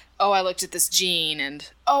it's, oh, I looked at this gene and,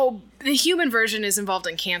 oh, the human version is involved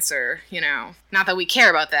in cancer, Not that we care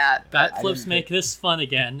about that. Bat I flips didn't make this fun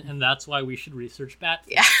again, and that's why we should research bat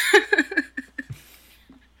flips. Yeah.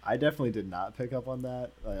 I definitely did not pick up on that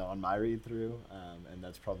on my read through, and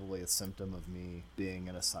that's probably a symptom of me being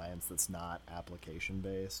in a science that's not application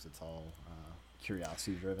based. It's all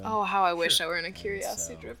curiosity driven. Oh, how I wish I were in a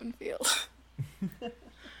curiosity-driven field.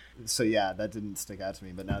 So yeah, that didn't stick out to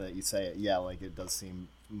me. But now that you say it, yeah, like it does seem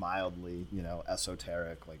mildly,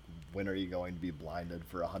 esoteric. Like when are you going to be blinded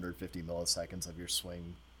for 150 milliseconds of your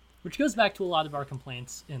swing? Which goes back to a lot of our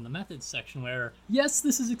complaints in the methods section where, yes,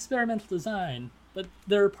 this is experimental design, but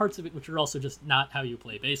there are parts of it which are also just not how you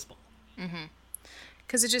play baseball.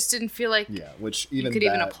 Because it just didn't feel like Yeah, which you even could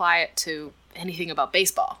even apply it to anything about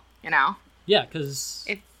baseball, Yeah, because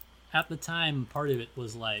If- at the time, part of it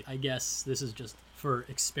was like, I guess this is just for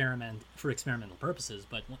experimental purposes,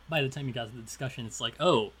 but by the time you got to the discussion, it's like,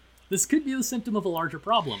 oh, this could be the symptom of a larger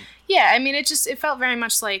problem. Yeah, I mean, it felt very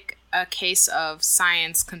much like a case of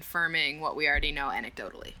science confirming what we already know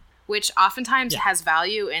anecdotally, which oftentimes Yeah. has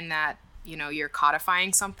value in that, you're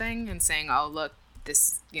codifying something and saying, oh, look,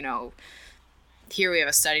 this, here we have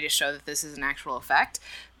a study to show that this is an actual effect.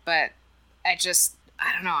 But I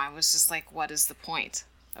don't know, I was just like, what is the point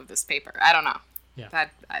of this paper? I don't know. Yeah.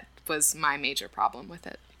 That was my major problem with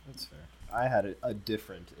it. That's fair. I had a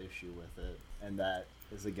different issue with it, and that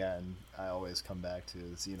is, again, I always come back to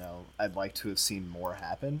is, I'd like to have seen more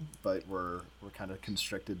happen, but we're kind of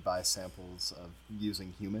constricted by samples of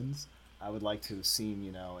using humans. I would like to have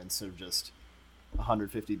seen, instead of just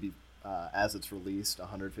 150 as it's released,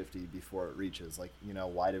 150 before it reaches, like,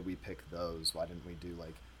 why did we pick those? Why didn't we do,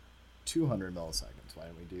 like, 200 milliseconds? Why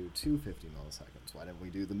didn't we do 250 milliseconds? Why didn't we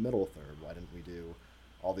do the middle third? Why didn't we do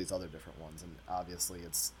all these other different ones? And obviously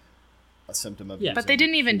it's a symptom of Yeah. But they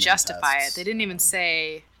didn't even human justify tests, it. They didn't even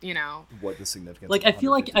say, what the significance Like, of I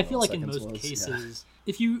feel like 150 in most milliseconds was. cases,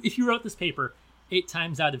 if you wrote this paper 8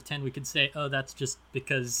 times out of 10, we could say, oh, that's just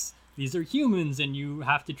because these are humans and you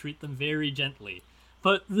have to treat them very gently.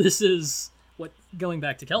 But this is going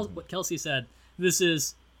back to what Kelsey said, this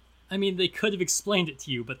is, I mean, they could have explained it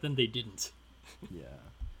to you, but then they didn't. Yeah.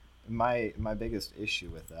 My biggest issue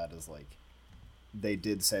with that is, like, they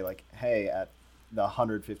did say, like, hey, at the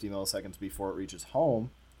 150 milliseconds before it reaches home,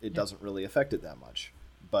 it doesn't really affect it that much.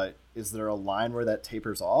 But is there a line where that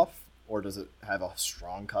tapers off? Or does it have a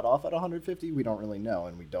strong cutoff at 150? We don't really know,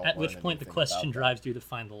 and we don't At learn which point the anything question about that. drives you to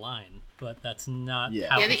find the line, but that's not Yeah.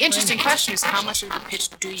 how Yeah, we the frame interesting it. question is how much of the pitch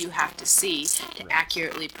do you have to see to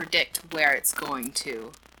accurately predict where it's going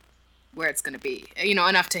to be,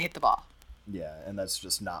 enough to hit the ball. Yeah, and that's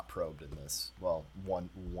just not probed in this. Well, one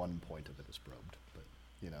point of it is probed, but,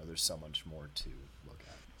 there's so much more to look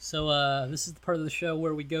at. So this is the part of the show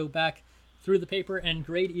where we go back through the paper and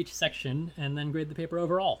grade each section, and then grade the paper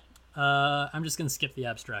overall. I'm just going to skip the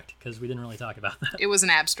abstract because we didn't really talk about that. It was an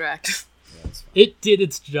abstract. Yeah, that's fine. It did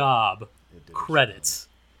its job. It did. Credits.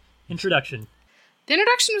 Introduction. The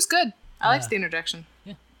introduction was good. I liked the introduction.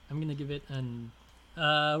 Yeah, I'm going to give it an...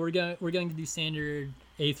 we're going to do standard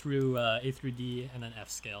A through D and an F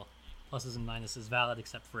scale. Pluses and minuses valid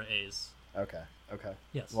except for A's. Okay.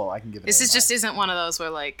 Yes. Well, I can give it. This A is just minus. isn't one of those where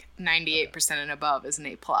like 98% and above is an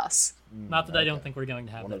A+. Not that I don't okay. think we're going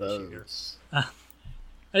to have One that of issue here. those.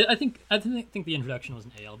 I think the introduction was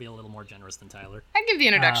an A. I'll be a little more generous than Tyler. I'd give the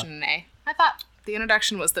introduction an A. I thought the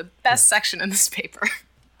introduction was the best section in this paper.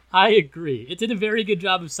 I agree. It did a very good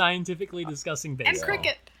job of scientifically discussing And baseball,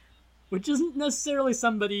 cricket. which isn't necessarily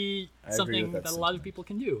something with that that a lot of sentiment. people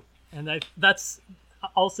can do. And that's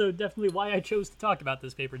also definitely why I chose to talk about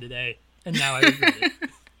this paper today. And now I regret it.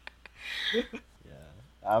 Yeah,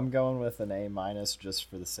 I'm going with an A minus just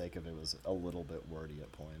for the sake of it was a little bit wordy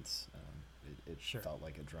at points. It Sure. felt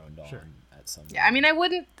like it droned on Sure. at some. Yeah, I mean,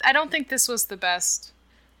 I don't think this was the best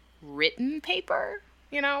written paper,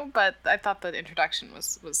 but I thought the introduction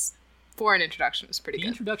was for an introduction was pretty The good.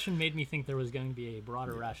 introduction made me think there was going to be a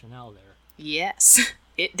broader rationale there. Yes,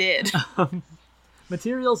 it did.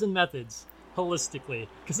 Materials and methods, holistically,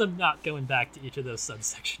 because I'm not going back to each of those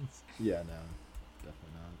subsections. Yeah, no,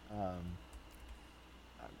 definitely not.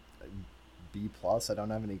 B plus. I don't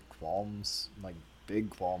have any qualms, like big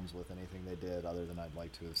qualms with anything they did, other than I'd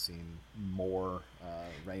like to have seen more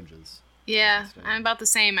ranges. Yeah, I'm about the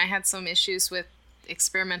same. I had some issues with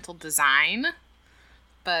experimental design,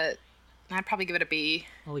 but I'd probably give it a B.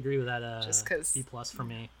 I'll agree with that. Just 'cause- B plus for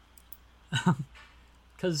me,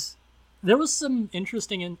 because there was some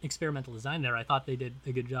interesting experimental design there. I thought they did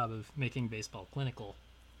a good job of making baseball clinical,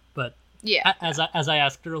 but Yeah. as I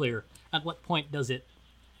asked earlier, at what point does it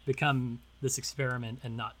become this experiment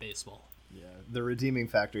and not baseball? Yeah, the redeeming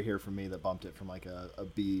factor here for me that bumped it from like a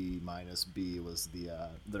B minus B was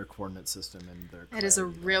their coordinate system and their. It is a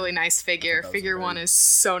clarity. really nice figure. that was a Figure very- 1 is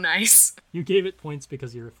so nice. You gave it points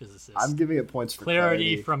because you're a physicist. I'm giving it points for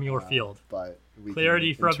Clarity from your field. but we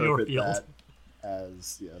Clarity can from your interpret field. that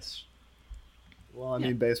as yes. Well, I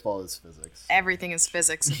mean, baseball is physics. Everything is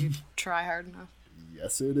physics if you try hard enough.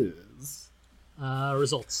 Yes, it is.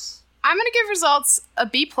 Results. I'm going to give results a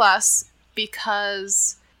B plus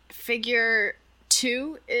because figure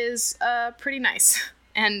 2 is pretty nice.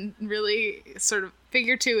 And really sort of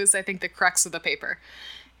figure 2 is, I think, the crux of the paper.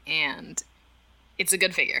 And it's a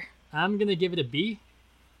good figure. I'm going to give it a B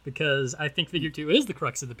because I think figure 2 is the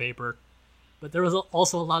crux of the paper. But there was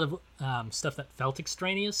also a lot of stuff that felt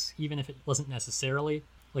extraneous, even if it wasn't necessarily.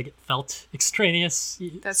 Like, it felt extraneous.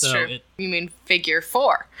 That's so true. You mean figure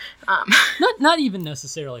 4. Not even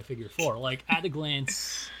necessarily figure 4. Like, at a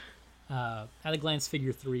glance,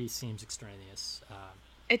 figure 3 seems extraneous.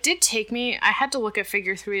 It did take me, I had to look at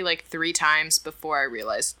figure 3 like 3 times before I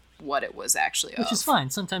realized what it was actually Which of. is fine.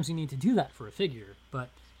 Sometimes you need to do that for a figure. But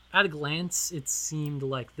at a glance, it seemed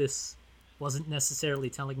like this wasn't necessarily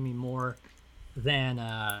telling me more than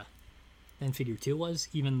figure 2 was,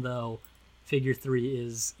 even though figure 3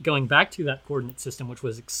 is going back to that coordinate system, which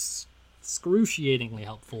was excruciatingly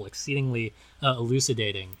helpful, exceedingly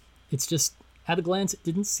elucidating. It's just, at a glance, it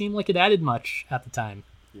didn't seem like it added much at the time.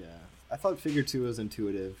 Yeah, I thought figure 2 was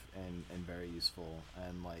intuitive and very useful,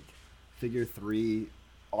 and like figure 3,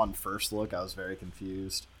 on first look, I was very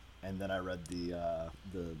confused, and then I read the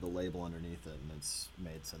label underneath it, and it's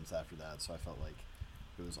made sense after that. So I felt like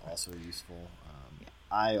it was also useful.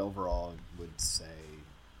 I overall would say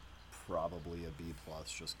probably a B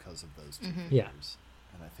plus just because of those two figures. Yeah.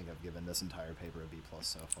 And I think I've given this entire paper a B plus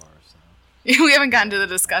so far. So. We haven't gotten to the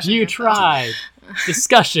discussion. You yet, though. tried.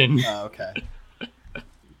 Discussion. Okay.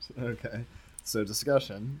 Okay. So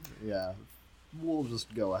discussion. Yeah. We'll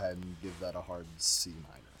just go ahead and give that a hard C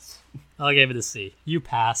minus. I'll give it a C. You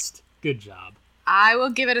passed. Good job. I will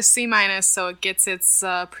give it a C minus so it gets its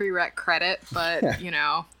prereq credit, but,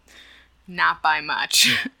 not by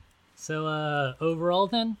much. So, overall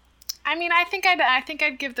then, I mean, I think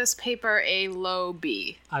I'd give this paper a low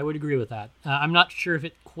B. I would agree with that. I'm not sure if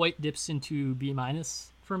it quite dips into B minus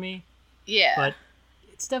for me, Yeah. but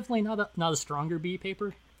it's definitely not a stronger B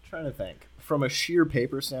paper. Trying to think. From a sheer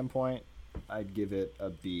paper standpoint, I'd give it a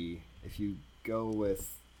B. If you go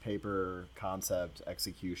with paper, concept,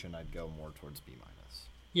 execution, I'd go more towards B minus.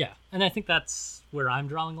 Yeah, and I think that's where I'm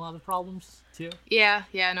drawing a lot of problems too. Yeah,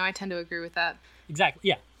 no, I tend to agree with that. Exactly.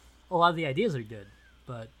 Yeah, a lot of the ideas are good,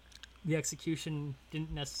 but the execution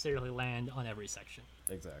didn't necessarily land on every section.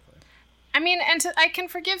 Exactly. I mean, I can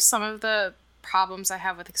forgive some of the problems I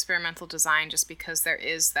have with experimental design just because there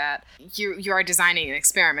is that you are designing an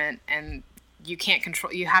experiment and you can't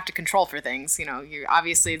control, you have to control for things, you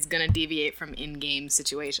obviously it's going to deviate from in-game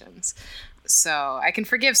situations. So I can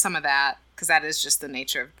forgive some of that because that is just the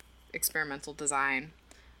nature of experimental design.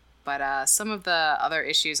 But some of the other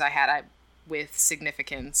issues I had with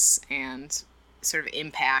significance and sort of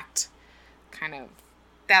impact, kind of,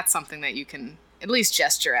 that's something that you can at least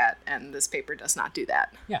gesture at, and this paper does not do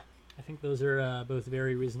that. Yeah, I think those are both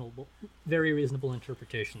very reasonable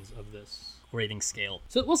interpretations of this rating scale.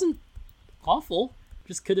 So it wasn't awful,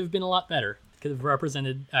 just could have been a lot better. Could have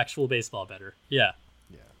represented actual baseball better. Yeah.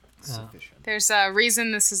 Yeah, sufficient. There's a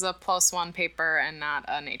reason this is a +1 paper and not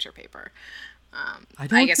a Nature paper. I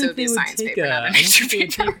guess it would be a science paper, not a Nature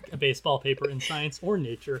paper. Would take a baseball paper in Science or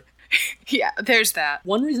Nature. Yeah, there's that.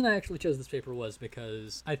 One reason I actually chose this paper was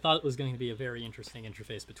because I thought it was going to be a very interesting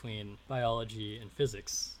interface between biology and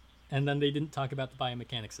physics, and then they didn't talk about the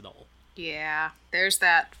biomechanics at all. Yeah, there's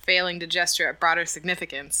that failing to gesture at broader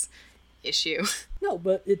significance issue. No,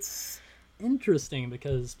 but it's interesting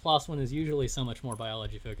because PLOS One is usually so much more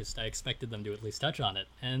biology focused. I expected them to at least touch on it,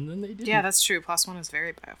 and then they didn't. Yeah, that's true. PLOS One is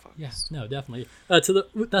very biofocused. Yeah, no, definitely.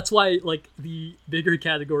 That's why the bigger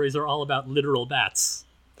categories are all about literal bats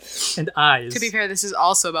and eyes. To be fair, this is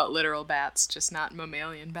also about literal bats, just not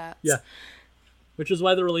mammalian bats. Yeah, which is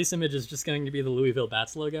why the release image is just going to be the Louisville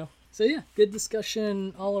Bats logo. So yeah, good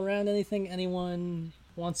discussion all around. Anything anyone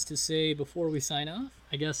wants to say before we sign off?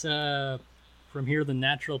 I guess from here, the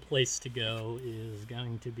natural place to go is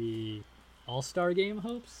going to be All-Star Game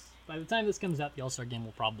hopes. By the time this comes out, the All-Star Game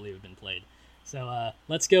will probably have been played. So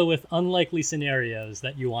let's go with unlikely scenarios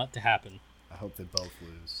that you want to happen. I hope they both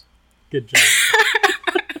lose. Good job.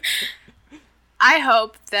 I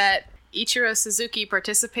hope that Ichiro Suzuki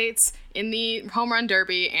participates in the Home Run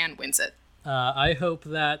Derby and wins it. I hope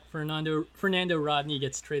that Fernando Rodney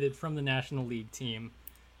gets traded from the National League team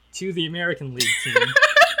to the American League team.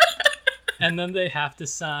 And then they have to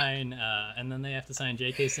sign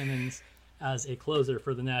J.K. Simmons as a closer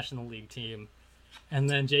for the National League team, and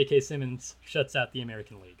then J.K. Simmons shuts out the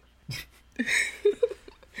American League.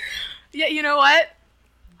 Yeah, you know what?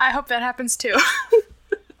 I hope that happens too.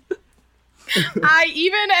 I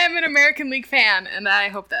even am an American League fan, and I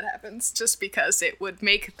hope that happens just because it would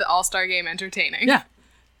make the All-Star Game entertaining. Yeah,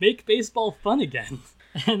 make baseball fun again.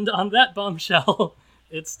 And on that bombshell,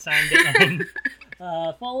 it's time to end.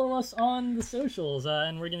 Follow us on the socials,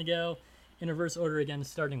 and we're going to go in reverse order again,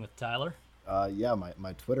 starting with Tyler. Yeah,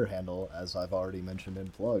 my Twitter handle, as I've already mentioned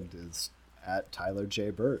and plugged, is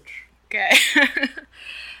 @TylerJBirch. Okay.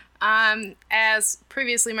 As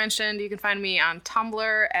previously mentioned, you can find me on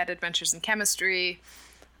Tumblr @Adventures in Chemistry,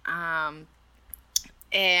 and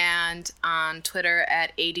on Twitter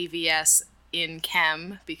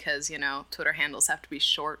 @ADVSInChem, because, Twitter handles have to be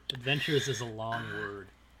short. Adventures is a long word.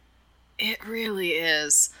 It really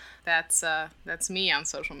is. That's me on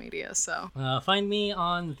social media. So find me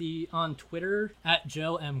on Twitter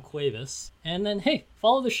 @JoeMCuevas, and then hey,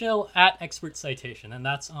 follow the show @ExpertCitation, and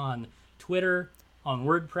that's on Twitter, on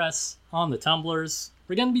WordPress, on the Tumblrs.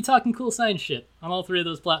 We're gonna be talking cool science shit on all 3 of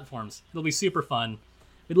those platforms. It'll be super fun.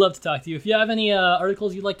 We'd love to talk to you. If you have any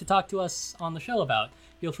articles you'd like to talk to us on the show about,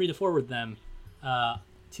 feel free to forward them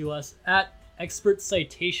to us at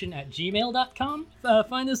expertcitation@gmail.com.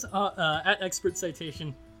 Find us at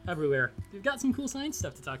expertcitation everywhere. If you've got some cool science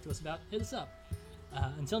stuff to talk to us about, hit us up.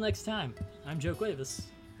 Until next time, I'm Joe Cuevas.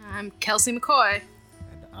 I'm Kelsey McCoy.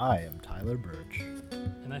 And I am Tyler Birch.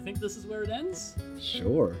 And I think this is where it ends.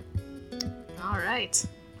 Sure. All right.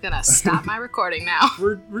 I'm gonna stop my recording now.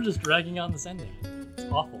 We're just dragging on this ending.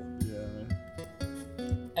 It's awful. Yeah.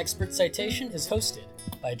 Expert Citation is hosted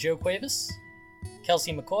by Joe Cuevas,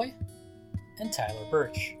 Kelsey McCoy, and Tyler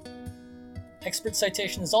Birch. Expert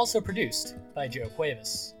Citation is also produced by Joe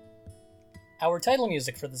Cuevas. Our title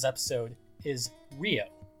music for this episode is Rio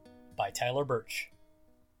by Tyler Birch.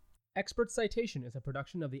 Expert Citation is a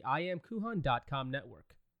production of the IamKuhan.com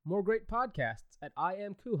network. More great podcasts at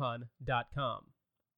IamKuhan.com.